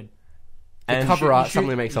really weird. The cover art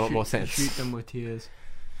suddenly makes a lot more sense. Shoot them with tears.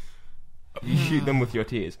 You shoot them with your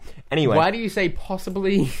tears. Anyway. Why do you say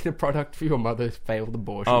possibly the product for your mother's failed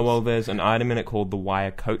abortion? Oh, well, there's an item in it called the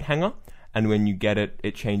wire coat hanger, and when you get it,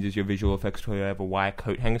 it changes your visual effects to you have a wire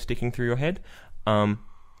coat hanger sticking through your head. You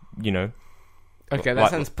know. Okay,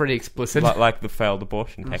 that sounds pretty explicit. Like the failed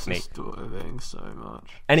abortion technique. Disturbing so much.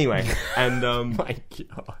 Anyway, and My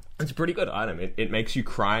God. it's a pretty good item. It makes you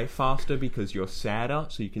cry faster because you're sadder,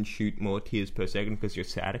 so you can shoot more tears per second because you're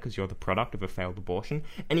sadder because you're the product of a failed abortion.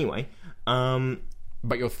 Anyway,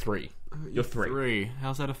 But you're 3. you're 3.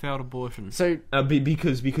 How's that a failed abortion? So,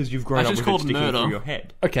 Because you've grown That's up just with it called sticking murder. through your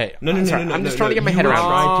head. okay. No. I'm just trying to get my head You around it.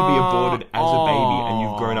 tried to be aborted as a baby, and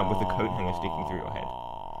you've grown up with a coat hanger sticking through your head.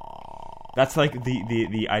 That's like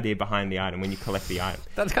the idea behind the item when you collect the item.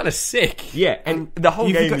 That's kind of sick. Yeah, and the whole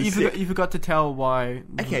game is sick. You forgot to tell why.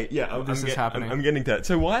 Okay, yeah, This is happening. I'm getting to that.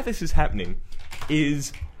 So why this is happening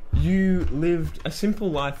is you lived a simple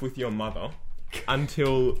life with your mother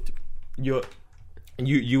until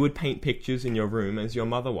you would paint pictures in your room as your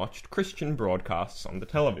mother watched Christian broadcasts on the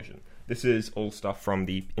television. This is all stuff from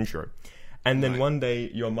the intro. And then one day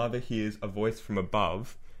your mother hears a voice from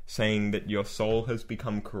above saying that your soul has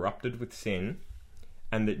become corrupted with sin,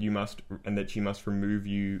 and that she must remove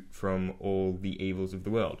you from all the evils of the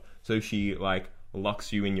world. So she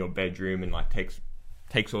locks you in your bedroom and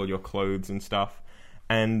takes all your clothes and stuff,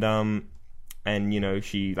 and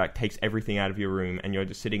she takes everything out of your room, and you're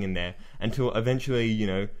just sitting in there until eventually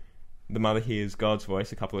the mother hears God's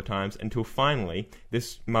voice a couple of times, until finally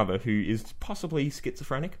this mother, who is possibly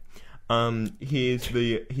schizophrenic, hears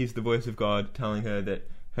the voice of God telling her that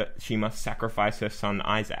she must sacrifice her son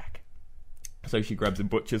Isaac. So she grabs a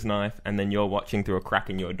butcher's knife, and then you're watching through a crack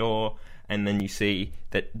in your door, and then you see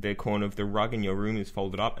that the corner of the rug in your room is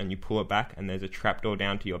folded up, and you pull it back, and there's a trapdoor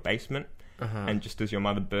down to your basement. And just as your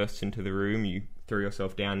mother bursts into the room, you throw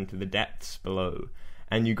yourself down into the depths below,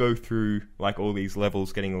 and you go through all these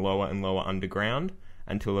levels, getting lower and lower underground,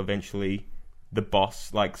 until eventually the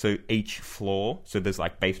boss, so each floor, so there's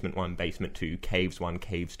basement 1, basement 2, caves 1,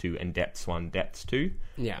 caves 2, and depths 1, depths 2.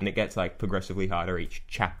 Yeah. And it gets progressively harder each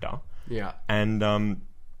chapter. Yeah. And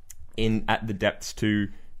at the depths 2,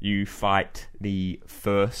 you fight the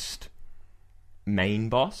first main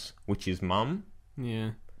boss, which is Mum.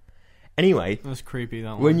 Yeah. Anyway, That's creepy,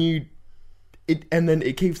 that one. when and then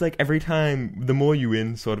it keeps every time, the more you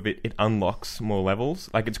win, it unlocks more levels.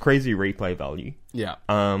 It's crazy replay value. Yeah.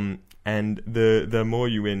 And the more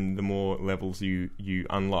you win, the more levels you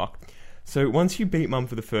unlock. So once you beat Mum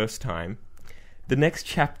for the first time, the next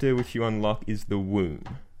chapter which you unlock is the womb.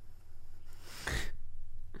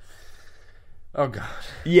 Oh, God.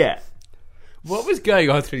 Yeah. What was going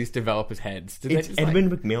on through these developers' heads? Did It's they just,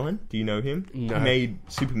 Edmund McMillan. Do you know him? No. He made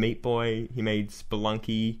Super Meat Boy. He made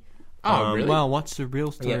Spelunky. Oh, really? Well, what's the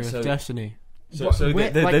real story Yeah, so- of Destiny? So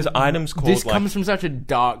there's items called This comes from such a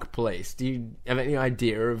dark place. Do you have any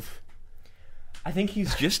idea of... I think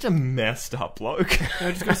he's just a messed up bloke. I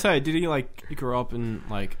was just gonna say, did he grow up in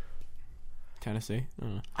Tennessee? I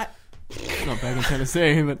don't know. Not back in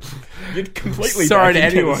Tennessee, but You're completely Sorry to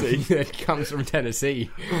back in anyone Tennessee. that comes from Tennessee.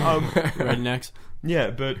 rednecks. Yeah,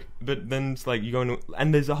 but then it's you go into,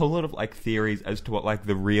 and there's a whole lot of theories as to what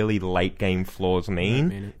the really late game flaws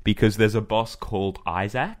mean, because there's a boss called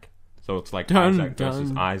Isaac, so it's Isaac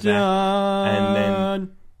versus Isaac, and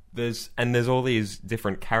then there's all these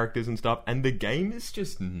different characters and stuff, and the game is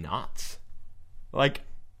just nuts,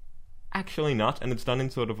 actually nuts, and it's done in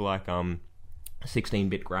sort of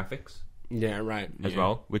 16-bit graphics. Yeah, right. As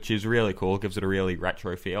well, which is really cool. Gives it a really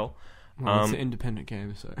retro feel. Well, it's an independent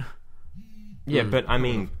game, so... Yeah, but I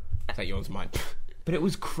mean... I thought yours might. But it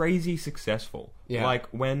was crazy successful. Yeah.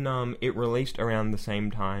 When it released around the same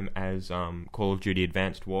time as Call of Duty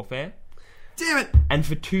Advanced Warfare. Damn it! And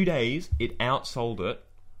for 2 days, it outsold it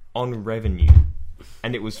on revenue.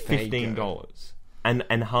 And it was $15.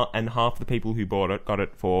 And half the people who bought it got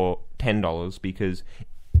it for $10, because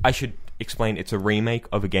I should explain, it's a remake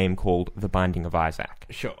of a game called The Binding of Isaac.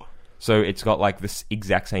 Sure. So it's got like this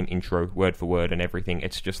exact same intro, word for word, and everything.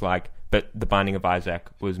 It's just like, but The Binding of Isaac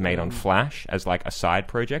was made on Flash as like a side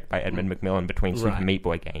project by Edmund Macmillan between Super Meat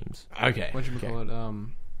Boy games. Okay. Whatchamacallit,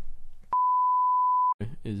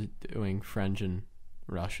 is doing French and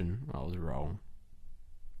Russian. I was wrong.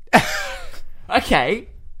 Okay.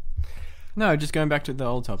 No, just going back to the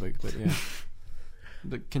old topic, but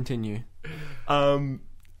yeah. Continue. And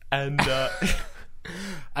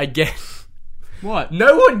I guess. What?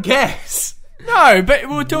 No one guess No, but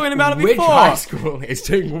we were talking about it which before. high school is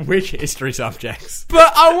doing which history subjects.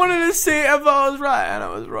 But I wanted to see if I was right and I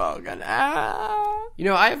was wrong. And You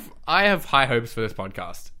know, I have high hopes for this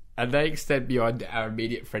podcast, and they extend beyond our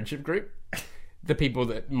immediate friendship group. The people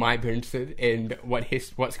that might be interested in what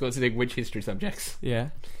schools are doing which history subjects. yeah,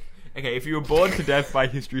 okay, if you were bored to death by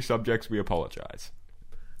history subjects, we apologise.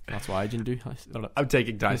 that's why I didn't do. I'm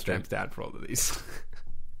taking timestamps down for all of these.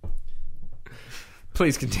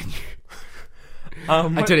 Please continue. I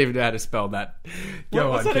don't even know how to spell that. Go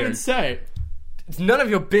What's on, that Kieran. even say? It's none of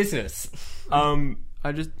your business. I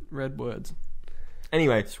just read words.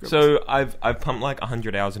 Anyway, so I've pumped like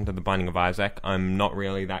 100 hours into The Binding of Isaac. I'm not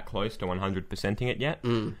really that close to 100%ing it yet.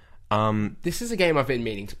 This is a game I've been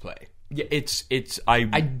meaning to play. Yeah,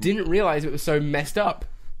 I didn't realize it was so messed up.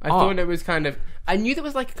 I thought it was kind of... I knew there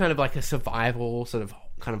was like a survival sort of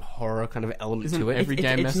kind of horror kind of element Isn't to it. every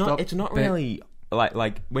game it's messed up? It's not really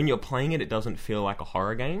like when you're playing it, it doesn't feel like a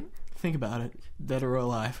horror game. Think about it. Dead or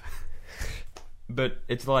alive. But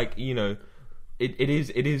it's like, you know,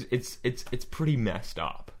 it's pretty messed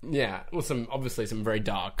up. Yeah, well, obviously some very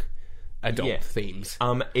dark adult themes.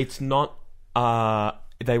 It's not.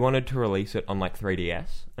 They wanted to release it on like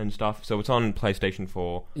 3DS and stuff, so it's on PlayStation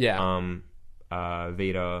 4. Yeah.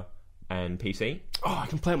 Vita and PC. Oh, I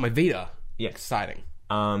can play it on my Vita. Yeah. Exciting.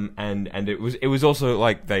 And it was also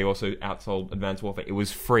like they also outsold Advanced Warfare. It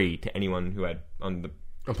was free to anyone who had on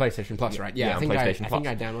PlayStation Plus, right? Yeah, yeah, I think on I PlayStation think Plus.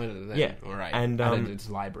 I downloaded it then. Yeah. All right. And, added it to its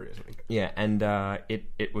library or something. Yeah, and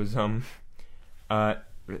it was well,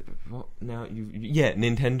 now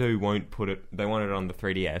Nintendo won't put it. They want it on the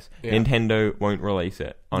 3DS. Yeah. Nintendo won't release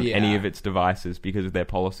it on Yeah. any of its devices because of their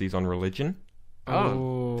policies on religion.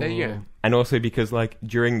 Oh, there you go. And also because, like,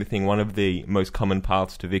 during the thing, one of the most common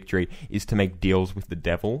paths to victory is to make deals with the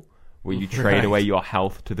devil, where you trade Right. away your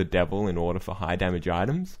health to the devil in order for high damage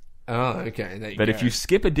items. Oh, okay. There you But go. if you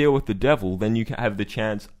skip a deal with the devil, then you can have the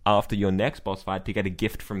chance after your next boss fight to get a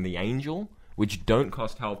gift from the angel, which don't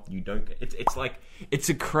cost health. You don't. It's like it's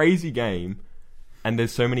a crazy game, and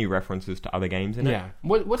there's so many references to other games in it. Yeah.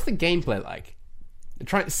 What's the gameplay like?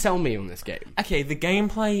 Try to sell me on this game. Okay, the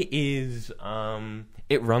gameplay is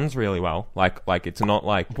it runs really well. Like it's not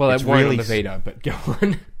like Well, it's it won't really on the Vita, but go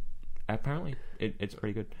on. apparently it's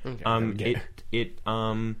pretty good. Okay,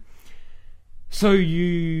 So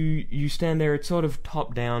you stand there. It's sort of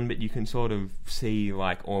top down, but you can sort of see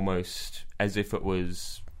like almost as if it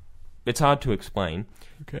was. It's hard to explain.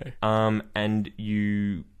 Okay. And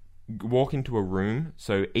you walk into a room.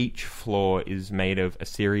 So each floor is made of a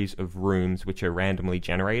series of rooms which are randomly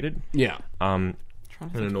generated. Yeah. Trying to In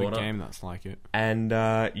think an of a order. game that's like it. And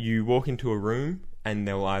you walk into a room, and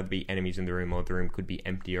there will either be enemies in the room, or the room could be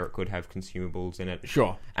empty, or it could have consumables in it.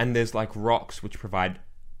 Sure. And there's like rocks which provide,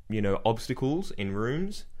 obstacles in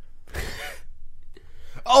rooms.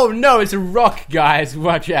 Oh no, it's a rock, guys!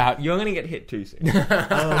 Watch out. You're gonna get hit too soon.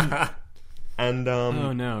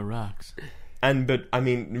 Oh no, rocks. But I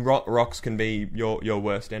mean, rocks can be your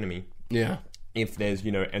worst enemy Yeah. if there's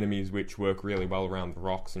enemies which work really well around the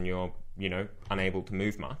rocks, and you're unable to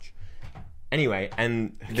move much. Anyway,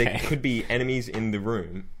 and there Okay. could be enemies in the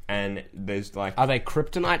room, and there's like Are they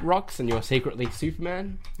kryptonite rocks, and you're secretly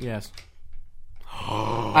Superman? Yes.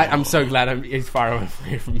 I'm so glad he's far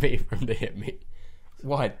away from me for him to hit me.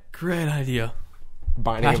 What? Great idea.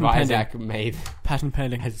 Binding of Patent pending. Isaac made Patent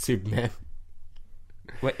pending. as Superman.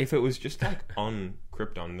 well, if it was just like on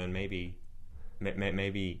Krypton, then maybe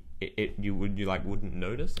you wouldn't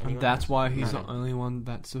notice. And anyone that's else? why he's No. the only one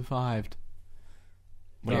that survived.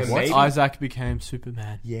 Yeah, Thus, maybe. Isaac became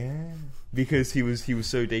Superman. Yeah, because he was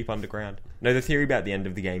so deep underground. No, the theory about the end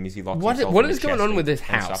of the game is he locks What himself What in is his going chest on with and- this and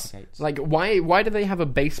house? suffocates. Like, why do they have a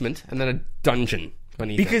basement and then a dungeon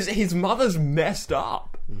beneath Because his mother's messed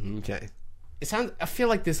up. it? Okay. I feel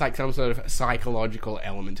like there's like some sort of psychological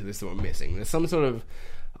element to this that we're missing. There's some sort of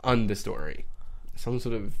understory. Some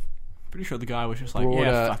sort of Pretty sure the guy was just like, broader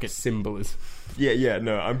yeah, fuck it. symbolism. Yeah,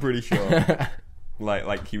 no, I'm pretty sure.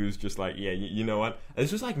 Like he was just like, yeah, you know what?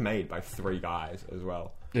 It's just like made by 3 guys as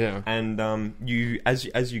well. Yeah. And you as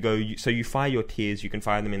you go, so you fire your tiers. You can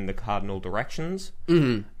fire them in the cardinal directions,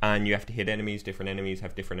 and you have to hit enemies. Different enemies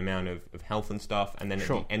have different amount of health and stuff. And then at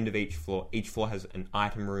the end of each floor has an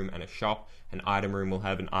item room and a shop. An item room will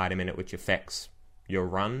have an item in it which affects your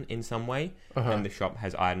run in some way, and the shop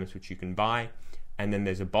has items which you can buy. And then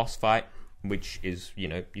there's a boss fight, which is,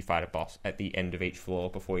 you fight a boss at the end of each floor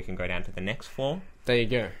before you can go down to the next floor. There you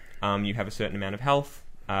go. You have a certain amount of health.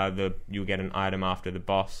 You'll get an item after the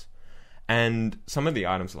boss, and some of the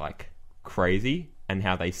items are like crazy, and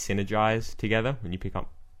how they synergize together when you pick up.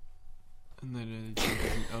 And then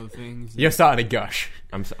other things. You're starting to gush.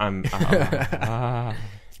 I'm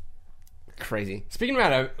Crazy. Speaking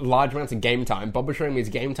about large amounts of game time, Bob was showing me his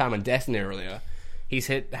game time on Destiny earlier. He's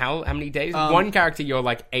hit how many days? One character you're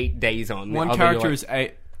like 8 days on. One character is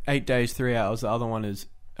 8 days, 3 hours. The other one is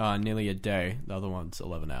nearly a day. The other one's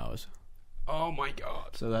 11 hours. Oh my god!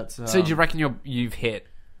 So that's. So do you reckon you've hit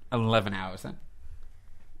 11 hours then?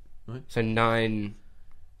 What? So 9.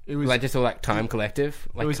 It was like just all like time collective.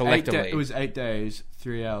 Like it was collectively. it was 8 days,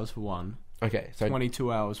 3 hours for one. Okay, so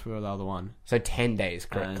 22 hours for the other one. So 10 days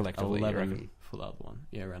And collectively. 11 you reckon? for the other one.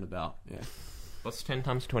 Yeah, around about. Yeah. What's 10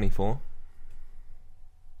 times 24?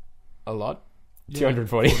 A lot.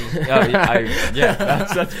 240. Yeah, that's Yeah,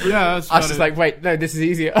 that's I was just like, wait, no, this is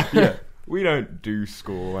easier. yeah. We don't do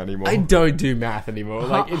school anymore. I don't do math anymore.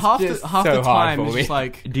 Like it's half just the so time hard for it's me. just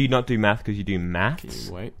like. Do you not do math because you do Can you maths?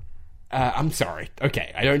 wait? I'm sorry.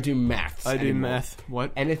 Okay, I don't do maths. I do anymore. math.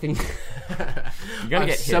 What? Anything. You're gonna I've get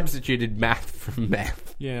hit. substituted math from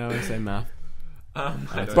math. Yeah, I would say math.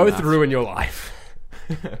 Both ruin your life.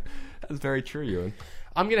 That's very true, Ewan.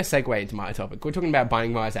 I'm going to segue into my topic. We're talking about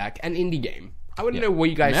buying Issac, an indie game. I want to Yeah. know where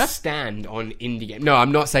you guys Meth? stand on indie game. No,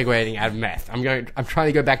 I'm not segueing out of meth. I'm trying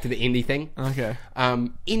to go back to the indie thing. Okay.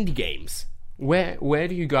 Indie games. Where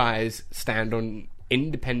do you guys stand on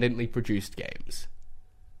independently produced games?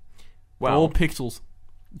 They're all pixels.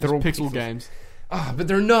 They're all pixel pixels. games. Ah, but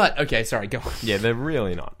they're not. Okay, sorry, go on. Yeah, they're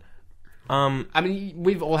really not. I mean,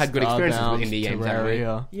 we've all had good experiences with Starbound, indie games, haven't we?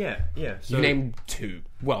 Terraria. Yeah. So You named 2.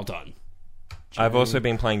 Well done. I've also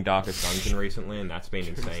been playing Darkest Dungeon recently, and that's been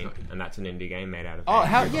insane. And that's an indie game made out of. Oh,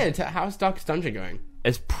 how's Darkest Dungeon going?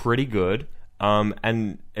 It's pretty good.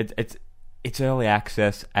 And it's early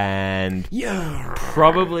access, and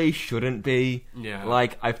probably shouldn't be. Yeah.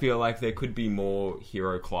 Like, I feel like there could be more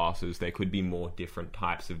hero classes. There could be more different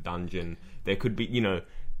types of dungeon. There could be,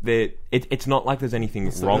 it's not like there's anything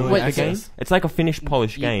wrong early with the game. access. It's like a finished,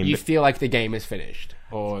 polished game. You but feel like the game is finished,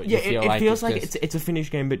 or yeah, you feel it feels like just- it's a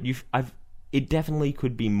finished game, but it definitely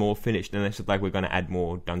could be more finished, unless it's like we're going to add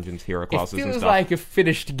more dungeons, hero It classes, and feels stuff. like a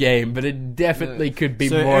finished game, but it definitely could be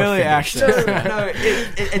So more early finished. access.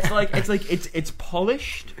 it's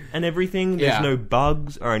polished and everything. There's Yeah. no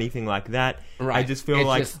bugs or anything like that. Right. I just feel It's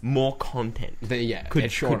like just- more content.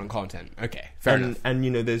 It's short on content. Okay, fair enough. And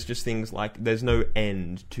there's just things like there's no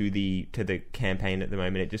end to the campaign at the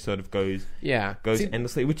moment. It just sort of goes Yeah, See,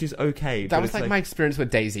 endlessly, which is okay. that but was it's like my experience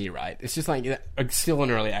with DayZ, right? It's just like still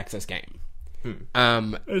an early access game.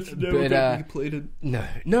 It's never gonna be completed.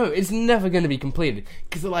 No, it's never going to be completed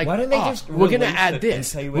because they're like, Why don't they just we're going to release add it this, and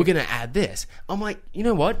say we're going to add this. I'm like, you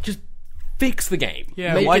know what? Just fix the game.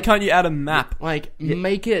 Yeah, Make why it- can't you add a map? Like,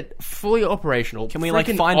 make it fully operational. Can we, like,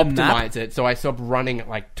 Frickin' find a map? optimize it so I stop running at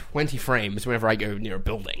like 20 frames whenever I go near a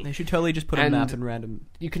building? They should totally just put a And map in random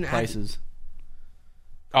You can places.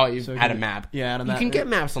 you So add can a you- map. yeah, add a You map. can get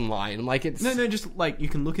maps online. Like it's No, just like you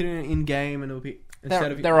can look at it in game and it'll be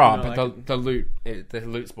instead of there are, you know, but like, the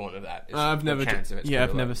loot spawn of that. Is I've never. the chance of it's Yeah, I've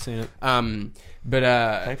really low. never seen it.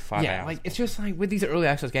 But Take 5 yeah, hours. like it's just like with these early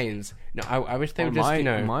access games. No, I wish they would just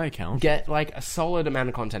on my account. get like a solid amount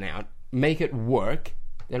of content out, make it work,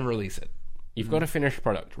 then release it. You've got a finished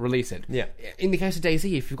product, release it. Yeah. In the case of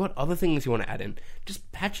DayZ, if you've got other things you want to add in,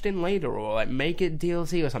 just patch it in later or like make it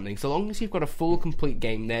DLC or something. So long as you've got a full, complete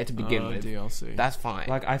game there to begin with, DLC. that's fine.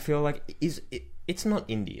 Like, I feel like it's not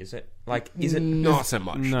indie, is it? Like, is it not so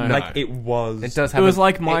much? No. Like it was. It does It have. was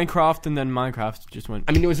like it- Minecraft, and then Minecraft just went.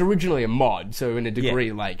 I mean, it was originally a mod, so in a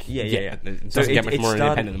degree, like Yeah. it So doesn't get much more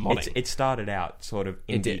started, independent than modding. It started out sort of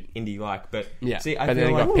It did. indie-like, but Yeah, see, I but then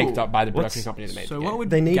feel it got like picked up by the what's- production company that made So the what game. would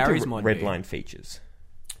they need Gary's to mod be? redline features.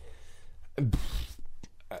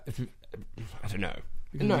 I don't know.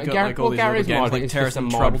 Because No, you've got, like, all these Gary's little games mod like is Terrace just a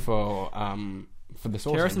and mod Trouble- for the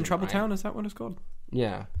source. Terrace and engine, Troubletown, right? is that what it's called?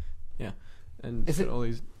 Yeah, Yeah, and Is it's it- got all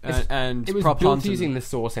these it's- and it was prop built hunt and- using the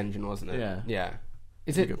source engine, wasn't it? Yeah. yeah.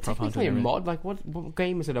 Is You it got Prop Hunt technically a and everything. mod? Like, what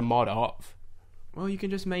game is it a mod of? Well, you can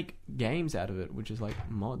just make games out of it, which is like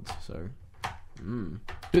mods. So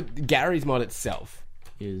But Gary's mod itself,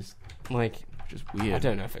 Is like, just weird. I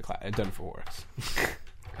don't know if it works.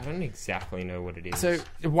 I don't exactly know what it is. So,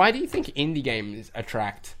 why do you think indie games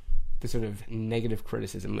attract the sort of negative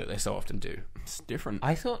criticism that they so often do? It's different.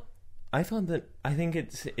 I thought that I think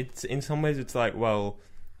it's in some ways it's like, well,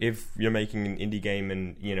 if you're making an indie game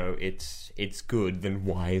and you know it's good, then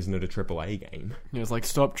why isn't it a AAA game? It's like,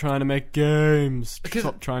 stop trying to make games. Because-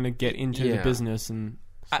 Stop trying to get into the business. And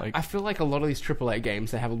it's like, I feel like a lot of these AAA games,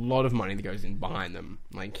 they have a lot of money that goes in behind them.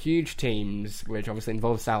 Like, huge teams, which obviously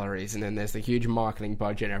involve salaries, and then there's the huge marketing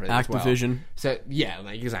budget and everything as well. Activision. So, yeah,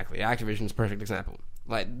 like, exactly. Activision's a perfect example.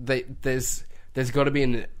 Like, there's got to be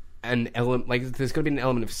an element, like, there's got to be an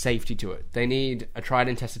element of safety to it. They need a tried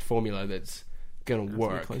and tested formula that's gonna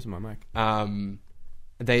work. Close my mic.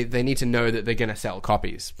 They need to know that they're gonna sell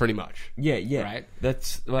copies, pretty much. Yeah. Right?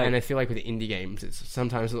 That's like, And I feel like with indie games, it's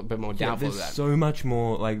sometimes a little bit more doubtful of there's that. so much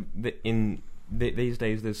more like these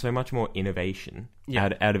days. There's so much more innovation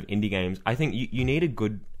out of indie games. I think you need a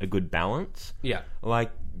good balance. Yeah.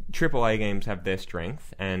 Like AAA games have their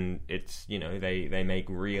strength, and it's they make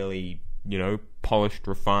really polished,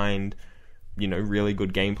 refined, really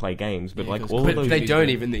good gameplay games. But like all But of those, they don't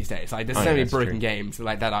even these days. Like, there's so many that's broken true. games.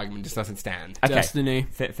 Like, that argument just doesn't stand. Okay. Destiny.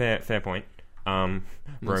 Fair point. Rome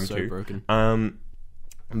so 2. broken.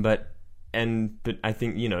 But I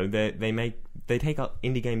think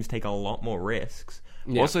indie games take a lot more risks.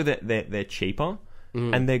 Yeah. Also, they're cheaper,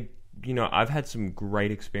 and they're I've had some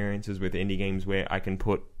great experiences with indie games where I can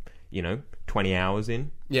put 20 hours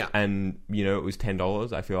in, and it was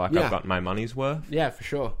 $10. I feel like Yeah. I've got my money's worth, Yeah, for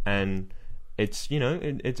sure. and it's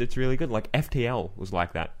it's really good. Like FTL was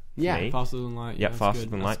like that. For Yeah. me. Faster Than Light. Yeah, that's Faster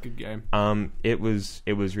good. Than That's Light. a good game. It was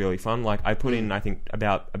really fun. Like I put in, I think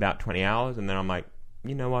about 20 hours, and then I'm like,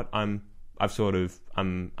 you know what, I'm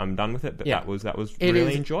done with it. But Yeah. that was It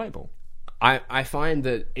really is- enjoyable. I find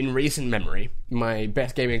that in recent memory, my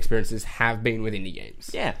best gaming experiences have been with indie games.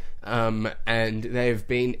 Yeah. And they've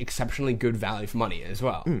been exceptionally good value for money as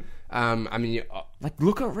well. I mean, Like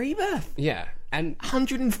look at Rebirth. yeah, and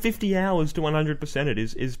 150 hours to 100% it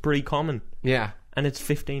is pretty common, yeah, and it's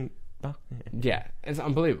 $15. yeah, it's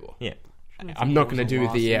unbelievable. Yeah. I'm not going to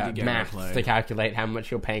What was the do last the indie game I maths played? to calculate how much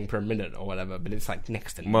you're paying per minute or whatever, but it's like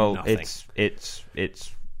next to Well, nothing.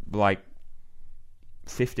 it's like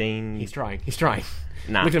 15. He's trying.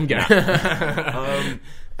 Nah, Look at him go.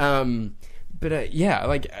 nah. But yeah,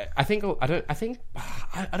 like I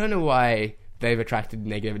don't know why they've attracted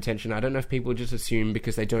negative attention. I don't know if people just assume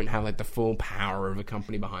because they don't have like the full power of a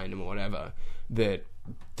company behind them or whatever that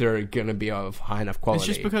they're gonna be of high enough quality. It's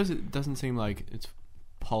just because it doesn't seem like it's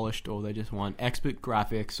polished, or they just want expert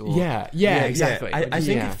graphics, or yeah, exactly. I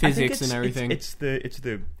think Yeah. Physics and everything. It's the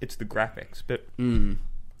graphics, but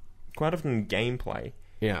quite often gameplay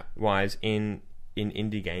yeah, wise in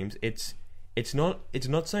indie games, it's not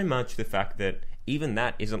so much the fact that even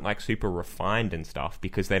that isn't like super refined and stuff,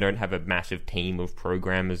 because they don't have a massive team of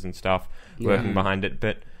programmers and stuff working behind it.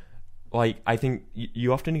 But like I think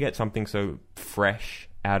you often get something so fresh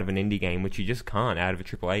out of an indie game, which you just can't out of a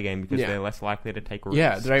AAA game, because they're less likely to take risks.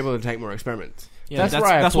 yeah, they're able to take more experiments. Yeah,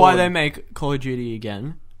 that's why they make Call of Duty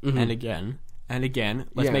again and again and again.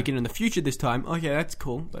 Let's Yeah. make it in the future this time. Okay, that's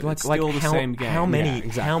cool, but Like, it's still the same game. How many Yeah,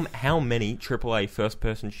 exactly. how many AAA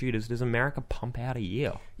first-person shooters does America pump out a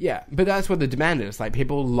year? Yeah, but that's what the demand is. Like,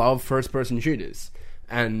 people love first-person shooters,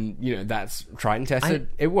 and that's tried and tested.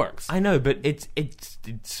 It works. I know, but it's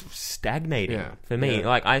stagnating for me. Yeah.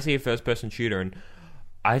 Like I see a first-person shooter, and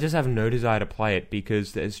I just have no desire to play it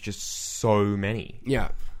because there's just so many. Yeah.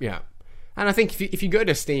 And I think if you go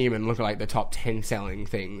to Steam and look at like the top 10 selling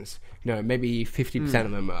things, maybe 50%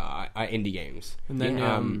 of them are indie games. And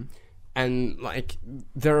then, and like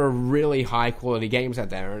there are really high quality games out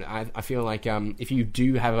there, and I feel like if you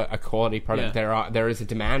do have a quality product, there is a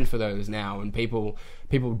demand for those now, and people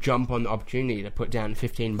jump on the opportunity to put down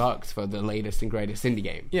 $15 for the latest and greatest indie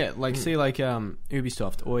game. Yeah, like see, like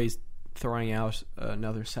Ubisoft always throwing out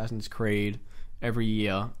another Assassin's Creed every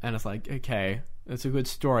year, and it's like, okay, it's a good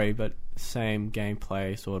story, but same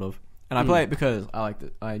gameplay sort of. And I play it because I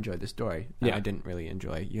enjoyed the story. Yeah. I didn't really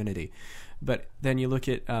enjoy Unity. But then you look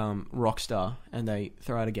at Rockstar, and they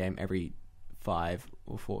throw out a game every 5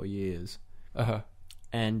 or 4 years,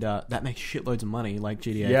 and that makes shitloads of money, like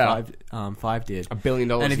GTA 5 did. $1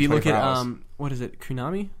 billion. And if in you look 24 at hours. what is it,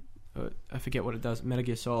 Konami? I forget what it does. Metal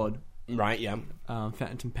Gear Solid. Right, yeah.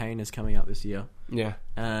 Phantom Pain is coming out this year, Yeah.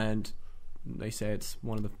 and they say it's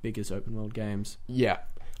one of the biggest open world games. Yeah.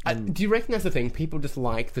 Do you reckon that's the thing? People just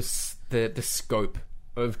like the scope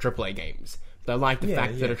of AAA games, They like the Yeah,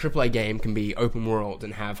 fact that yeah. a AAA game can be open world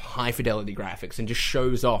and have high fidelity graphics and just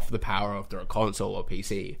shows off the power of their console or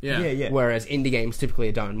PC. Yeah. Whereas indie games typically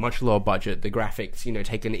are done much lower budget. The graphics,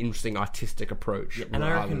 take an interesting artistic approach. And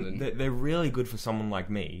I rather reckon than... they're really good for someone like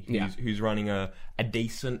me, Yeah. who's running a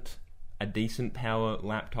decent power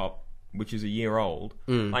laptop, which is a year old.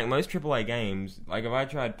 Like most AAA games, like if I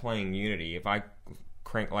tried playing Unity, if I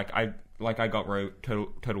crank I got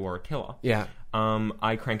Total War Killer. Yeah.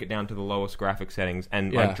 I crank it down to the lowest graphic settings,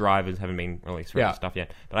 and Yeah. like drivers haven't been released for Yeah. this stuff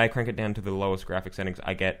yet. But I crank it down to the lowest graphic settings.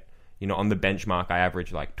 I get, on the benchmark, I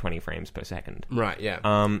average like 20 frames per second. Right, yeah.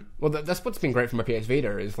 Um, Well, that's what's been great from my PS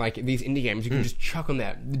Vita is like these indie games you can just chuck on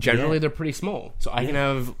there. Generally, they're pretty small, so I can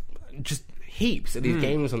have just heaps of these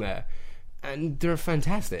games on there, and they're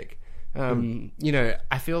fantastic.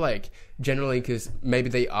 I feel like generally because maybe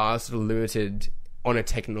they are sort of limited on a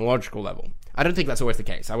technological level. I don't think that's always the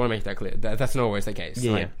case. I want to make that clear. That's not always the case.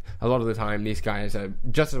 Yeah. Like, a lot of the time, these guys are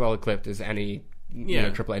just as well equipped as any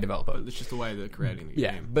AAA developer. It's just the way they're creating the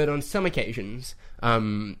Yeah, game. but on some occasions,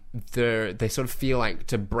 they sort of feel like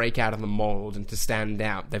to break out of the mold and to stand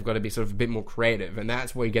out, they've got to be sort of a bit more creative, and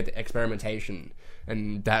that's where you get the experimentation,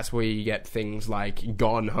 and that's where you get things like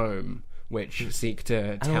Gone Home, which seek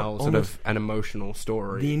to tell sort of an emotional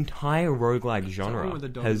story. the entire roguelike Is that the one genre with the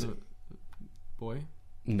dog has and the boy?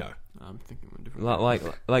 No. I'm thinking of a different.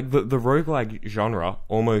 like the roguelike genre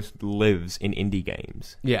almost lives in indie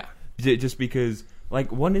games. Yeah. Just because,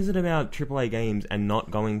 like, what is it about AAA games and not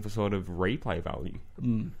going for sort of replay value?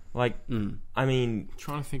 I mean,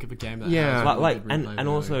 trying to think of a game that Yeah. has like, really good and replay and value.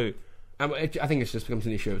 also, I think it's just becomes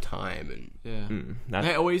an issue of time, and yeah,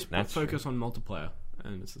 they always that's focus on multiplayer,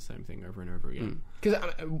 and it's the same thing over and over again. because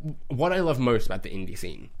what I love most about the indie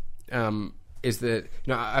scene is that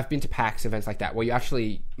I've been to PAX events like that where you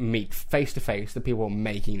actually meet face to face the people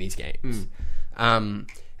making these games, and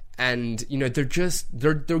they're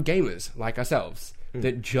gamers like ourselves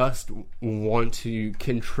that just want to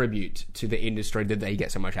contribute to the industry that they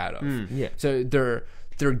get so much out of. Yeah. So they're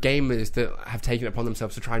gamers that have taken it upon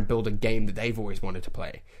themselves to try and build a game that they've always wanted to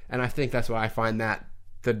play, and I think that's why I find that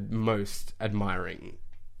the most admiring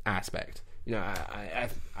aspect.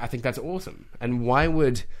 I think that's awesome. And why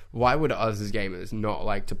would us as gamers not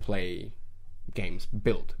like to play games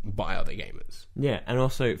built by other gamers? yeah, and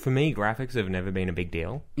also for me, graphics have never been a big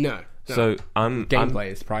deal. No. So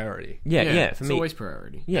gameplay is priority. Yeah, for it's me, always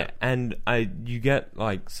priority. yeah, and you get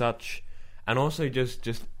like such, and also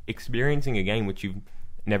just experiencing a game which you've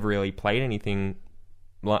never really played anything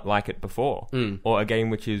like it before, or a game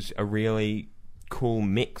which is a really cool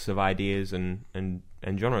mix of ideas and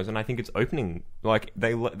genres, and I think it's opening, like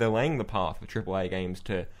they're laying the path for AAA games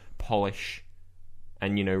to polish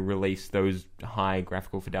and release those high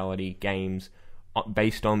graphical fidelity games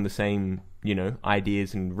based on the same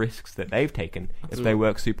ideas and risks that they've taken if they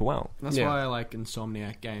work super well. That's Yeah. why I like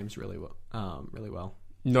Insomniac games really well.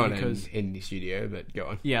 Not Because- an indie studio, but go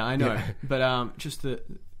on. Yeah, I know, but just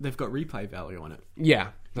they've got replay value on it Yeah,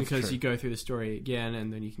 that's because true. you go through the story again,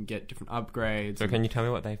 and then you can get different upgrades. So can you tell me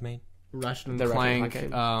what they've made? Ratchet and The Ratchet and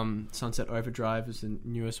Clank, Clank Sunset Overdrive is the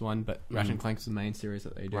newest one, but Ratchet and Clank is the main series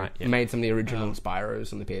that they do. Right. Yeah. Made some of the original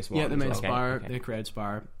Spyros on the PS1. Yeah, they made as well. Spyro. okay. They created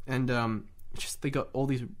Spyro, and just they got all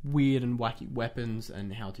these weird and wacky weapons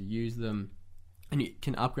and how to use them, and you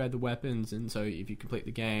can upgrade the weapons. And so if you complete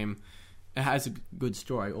the game, it has a good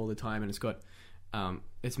story all the time, and it's got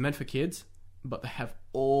it's meant for kids, but they have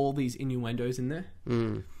all these innuendos in there.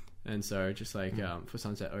 And so just like for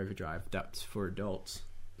Sunset Overdrive, that's for adults.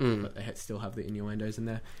 But they still have the innuendos in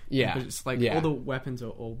there. Yeah. But it's like Yeah. all the weapons are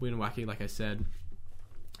all weird and wacky, like I said.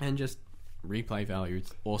 And just replay value.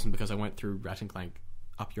 It's awesome because I went through Ratchet and Clank,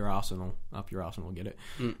 up your arsenal, get it.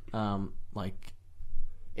 Like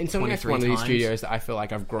Insomniac's 23 one of these times. studios that I feel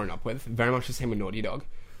like I've grown up with. Very much the same with Naughty Dog.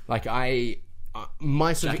 Like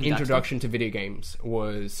my sort Jack of and introduction to video games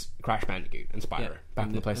was Crash Bandicoot and Spyro back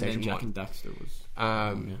in the and then PlayStation Jack 1. and Daxter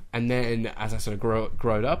was And then as I sort of grew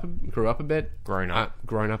up a bit,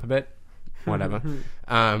 whatever.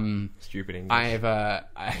 Stupid English.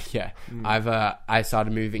 I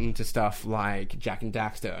started moving into stuff like Jack and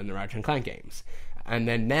Daxter and the Ratchet and Clank games, and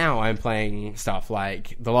then now I'm playing stuff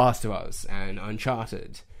like The Last of Us and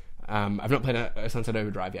Uncharted. I've not played a Sunset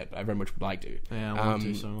Overdrive yet, but I very much would like to. Yeah, I want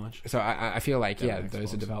to so much. So I feel like Yeah,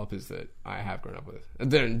 those are Xbox. developers that I have grown up with.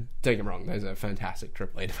 Don't get me wrong; those are fantastic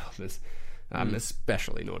AAA developers,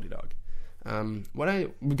 especially Naughty Dog.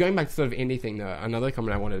 Going back to sort of indie thing though, another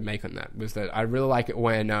comment I wanted to make on that was that I really like it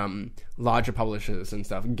when larger publishers and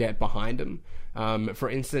stuff get behind them. For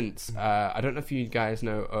instance, I don't know if you guys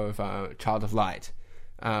know of Child of Light,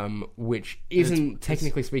 which isn't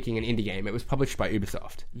technically speaking an indie game. It was published by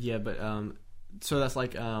Ubisoft. Yeah, but So that's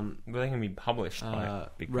like Well, they can be published by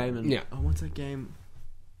big Rayman. Yeah. Oh, what's that game?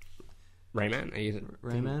 Rayman? Are you,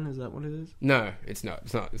 Rayman? Is that what it is? No, it's not.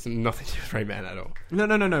 It's not. It's nothing to do with Rayman at all.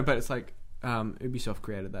 No. But it's like Ubisoft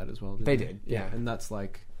created that as well. Didn't They did, yeah. And that's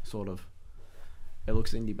like sort of. It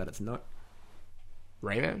looks indie, but it's not.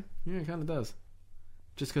 Rayman? Yeah, it kind of does.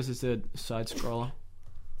 Just because it's a side scroller.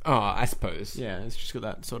 Oh, I suppose. Yeah, it's just got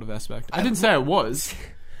that sort of aspect. I didn't say it was.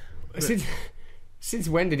 Since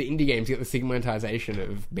when did indie games get the stigmatization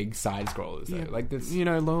of big side scrollers? Though? Yeah, Like this,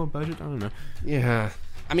 lower budget. I don't know. yeah.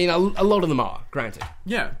 I mean, a lot of them are, granted,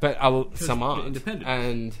 Yeah, but some aren't. independent.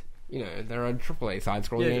 And there are AAA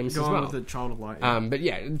side-scrolling games go as on well. with the Child of Light. Yeah. But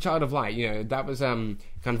yeah, Child of Light, that was kind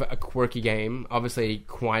of a quirky game. Obviously,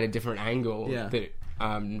 quite a different angle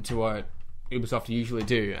to what Ubisoft usually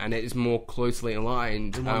do, and it is more closely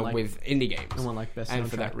aligned with indie games. And one like best and soundtrack,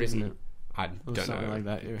 for that isn't reason, it? I Or don't something know. like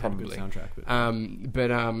that. It Probably. had a good soundtrack.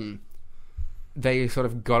 But they sort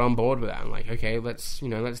of got on board with that and like, okay, let's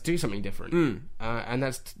do something different. And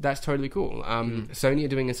that's totally cool. Sony are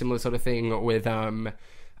doing a similar sort of thing with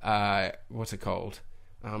what's it called?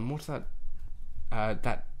 What's that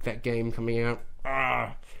that game coming out?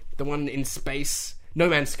 The one in space. No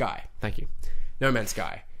Man's Sky. Thank you. No Man's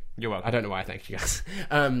Sky. You're welcome. I don't know why I thanked you guys.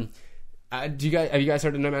 Have you guys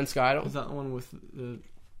heard of No Man's Sky at all? Is that the one with the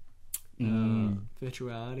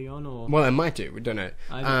virtuality on, or? Well, it might do. We don't know.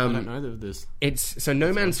 I don't know this. So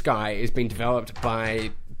No Man's Sky is being developed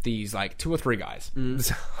by these like 2 or 3 guys. There's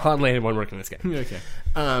hardly anyone working on this game. Okay.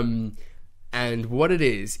 And what it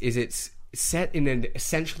is it's set in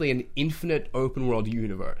essentially an infinite open world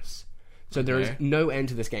universe. So there is no end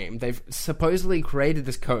to this game. They've supposedly created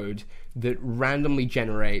this code that randomly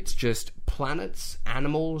generates just planets,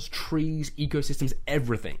 animals, trees, ecosystems,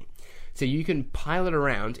 everything. So you can pilot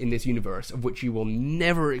around in this universe of which you will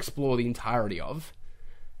never explore the entirety of.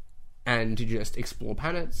 And to just explore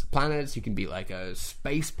planets, you can be like a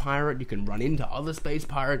space pirate, you can run into other space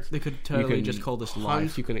pirates. They could totally just call this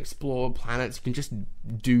life. You can explore planets, you can just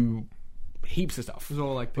do heaps of stuff. Is it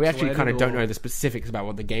all like we actually kind of pixelated, don't or- know the specifics about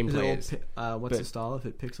what the gameplay is. What's the style? If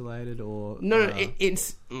it pixelated or No,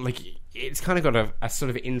 it's like it's kind of got a sort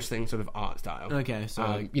of interesting sort of art style. Okay,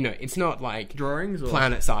 so it's not like drawings or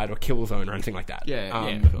Planet Side or Killzone or anything like that. Yeah,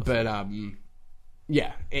 of course. But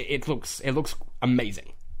it looks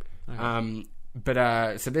amazing. Okay.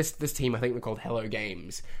 So this team, I think they're called Hello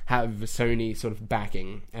Games, have Sony sort of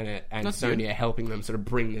backing, and That's Sony good. are helping them sort of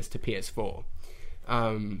bring this to PS4.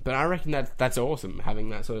 But I reckon that's awesome, having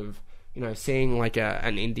that sort of seeing like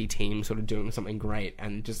an indie team sort of doing something great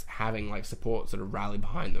and just having like support sort of rally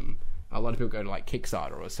behind them. A lot of people go to like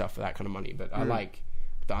Kickstarter or stuff for that kind of money, but I like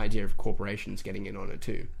the idea of corporations getting in on it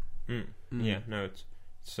too. Yeah, no,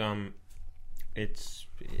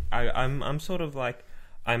 I'm sort of like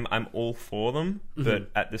I'm all for them, but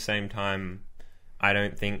at the same time, I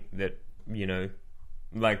don't think that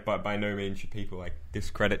like by no means should people like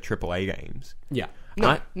discredit AAA games. Yeah,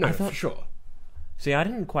 I for thought- sure. See, I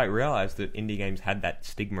didn't quite realize that indie games had that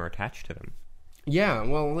stigma attached to them. Yeah,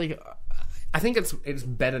 well, like I think it's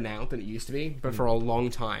better now than it used to be, but for a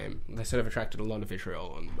long time they sort of attracted a lot of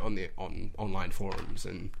vitriol on online forums,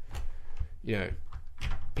 and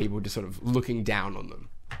people just sort of looking down on them.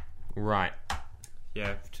 Right.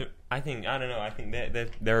 Yeah. I don't know. I think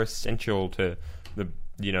they're essential to the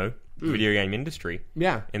video game industry.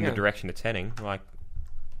 Yeah, In the direction it's heading, like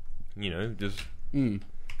just.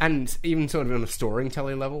 And even sort of on a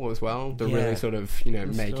storytelling level as well, they're really sort of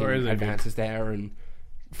making stories are advances there and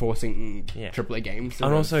forcing AAA games to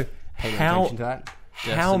And also, pay attention to that.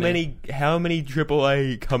 how many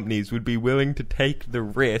AAA companies would be willing to take the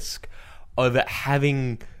risk of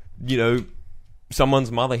having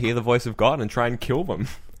someone's mother hear the voice of God and try and kill them?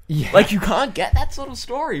 Yeah, Like, you can't get that sort of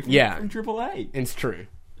story from AAA. it's true.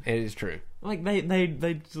 It is true. Like they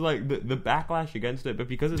like the backlash against it, but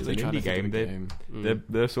because it's They an try to indie think of a game, game.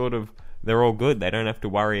 they're sort of they're all good. They don't have to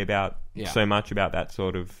worry about Yeah. so much about that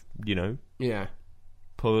sort of Yeah.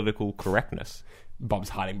 political correctness. Bob's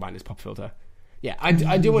hiding behind his pop filter. Yeah, I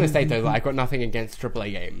do want to state though, I've got nothing against AAA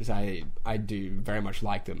games. I do very much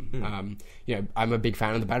like them. I'm a big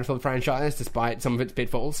fan of the Battlefield franchise, despite some of its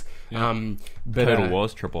pitfalls. But Total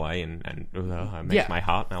War's AAA, and it makes my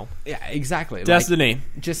heart melt. Yeah, exactly. Destiny.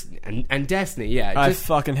 Like, just and Destiny. Yeah, I just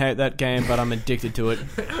fucking hate that game, but I'm addicted to it.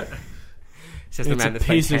 it's just the it's man a that's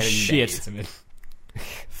piece played of 10 shit. days of it.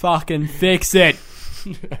 Fucking fix it.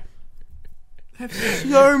 Have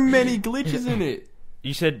so many glitches in it.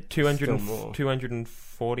 You said Still more.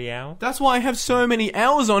 240 hours? That's why I have so many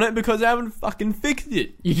hours on it, because I haven't fucking fixed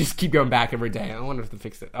it. You just keep going back every day. I wonder if they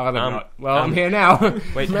fixed it. Oh, they're not. Well, um, I'm here now.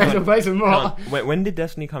 wait, May as well play some more. When did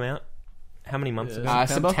Destiny come out? how many months ago?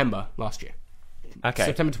 September last year. Okay.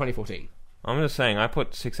 September 2014. I'm just saying, I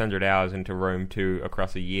put 600 hours into Rome 2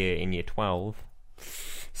 across a year in year 12.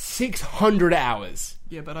 600 hours.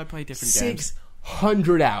 Yeah, but I play different games.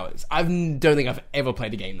 600 hours. I don't think I've ever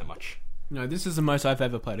played a game that much. No, this is the most I've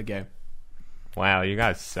ever played a game. Wow, you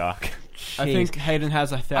guys suck. I think Hayden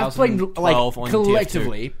has I've 1,012 played, on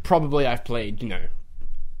collectively, probably I've played,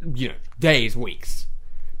 days, weeks,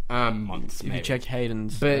 months, TF2. If maybe. you check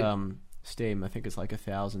Hayden's But- Steam, I think it's like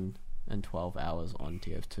 1,012 hours on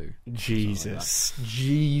TF2. Jesus.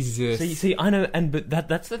 See, I know, but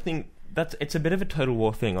that's the thing. It's a bit of a Total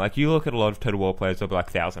War thing. Like, you look at a lot of Total War players, they'll be like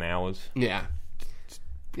 1,000 hours. Yeah.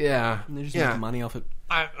 And they just make money off it.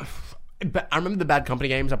 But I remember the Bad Company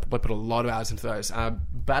games. I probably put a lot of hours into those.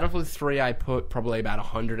 Battlefield 3, I put probably about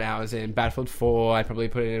 100 hours in. Battlefield 4, I probably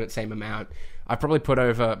put in the same amount. I probably put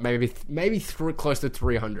over maybe close to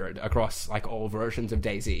 300 across like all versions of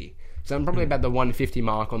DayZ. So I'm probably about the 150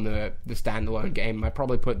 mark on the standalone game. I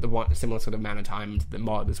probably put similar sort of amount of time into the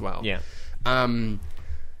mod as well. Yeah.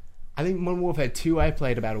 I think Modern Warfare 2 I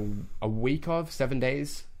played about a week of, 7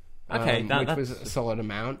 days. Okay, which was a solid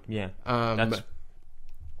amount. Yeah. That's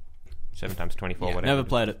 7 times 24, whatever. Never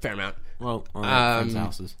played it. Fair amount. Well, on friends'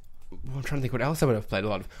 houses. Well, I'm trying to think what else I would have played a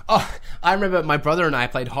lot of. Oh, I remember my brother and I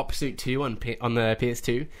played Hot Pursuit 2 on the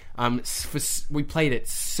PS2. We played it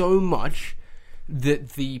so much that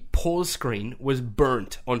the pause screen was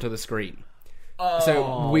burnt onto the screen.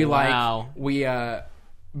 So we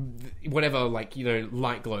whatever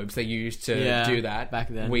light globes they used to do that back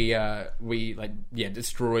then. We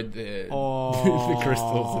destroyed the the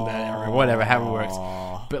crystals in that area, whatever, how it works.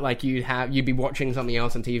 But you'd be watching something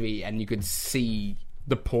else on TV and you could see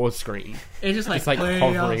the pause screen. It's just It's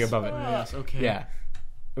hovering above it. Yes, okay. Yeah,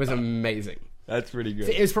 it was amazing. That's pretty good.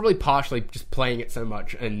 It was probably partially just playing it so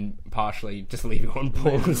much and partially just leaving it on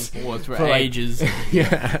pause for ages.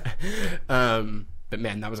 Yeah. But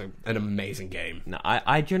man, that was an amazing game. No,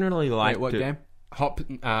 I generally like Wait, what game?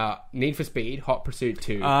 Need for Speed, Hot Pursuit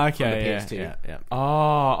 2 Okay, on the PS2. yeah.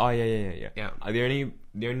 Yeah. The only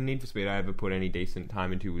Need for Speed I ever put any decent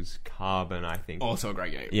time into was Carbon, I think. Also a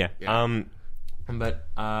great game. Yeah. But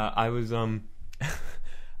I was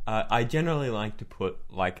I generally like to put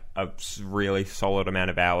like a really solid amount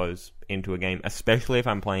of hours into a game, especially if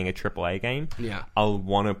I'm playing a AAA game. Yeah. I'll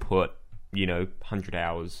want to put 100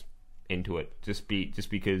 hours into it, just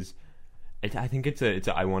because I think it's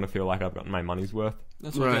I want to feel like I've gotten my money's worth.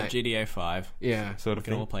 That's what Right. GTA 5. Yeah. Sort We of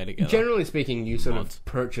can all thing. play together. Generally speaking, you sort Mods. of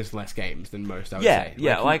purchase less games than most, I would Yeah, say.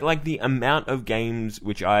 yeah. Like the amount of games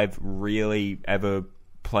which I've really ever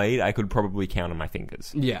played, I could probably count on my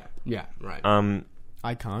fingers. Yeah, right.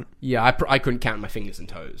 I can't. Yeah, I couldn't count my fingers and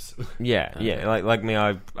toes. Yeah. Like me,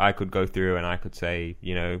 I could go through and I could say,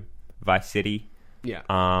 Vice City. Yeah.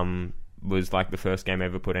 Was like the first game I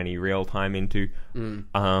ever put any real time into.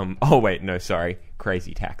 Oh wait, no, sorry,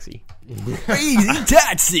 Crazy Taxi. Crazy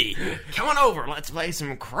Taxi! Come on over, let's play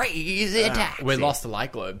some Crazy Taxi. We lost the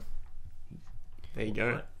light globe. There you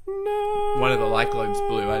go. No. One of the light globes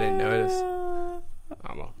blew. I didn't notice.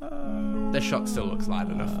 Oh well. The shot still looks light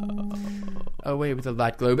enough. Away with the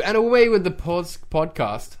light globe and away with the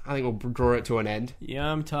podcast. I think we'll draw it to an end.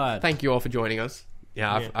 Yeah, I'm tired. Thank you all for joining us.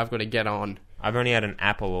 Yeah, I've got to get on. I've only had an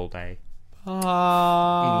apple all day.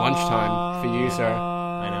 Lunchtime for you, sir.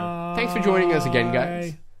 I know. Thanks for joining us again,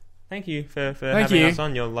 guys. Thank you for having us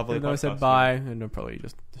on your lovely Even though I podcast. said bye, and I probably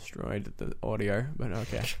just destroyed the audio, but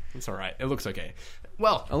okay. It's alright. It looks okay.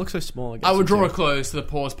 Well, I look so small. I will draw a close to the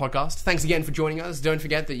Pause podcast. Thanks again for joining us. Don't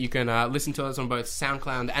forget that you can listen to us on both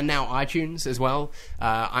SoundCloud and now iTunes as well.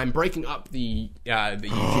 I'm breaking up the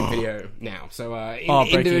YouTube video now, so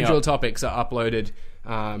individual up. topics are uploaded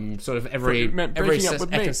sort of every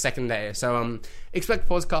second day. So expect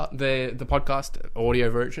the podcast audio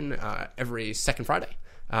version every second Friday.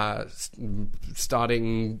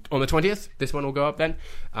 Starting on the 20th, this one will go up then,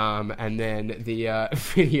 and then the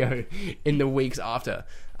video in the weeks after.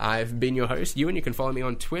 I've been your host, Ewan. You can follow me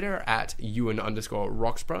on Twitter at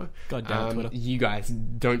Ewan_Roxborough. Goddamn Twitter. You guys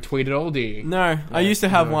don't tweet at all, do you? No, I used to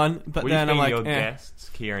have one, but We've then I'm been like, your guests,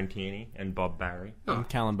 Kieran Tierney and Bob Barry. I'm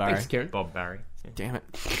Callum Barry. Thanks, Kieran. Bob Barry. Yeah. Damn it.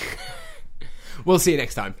 We'll see you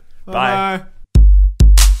next time. Bye. Bye.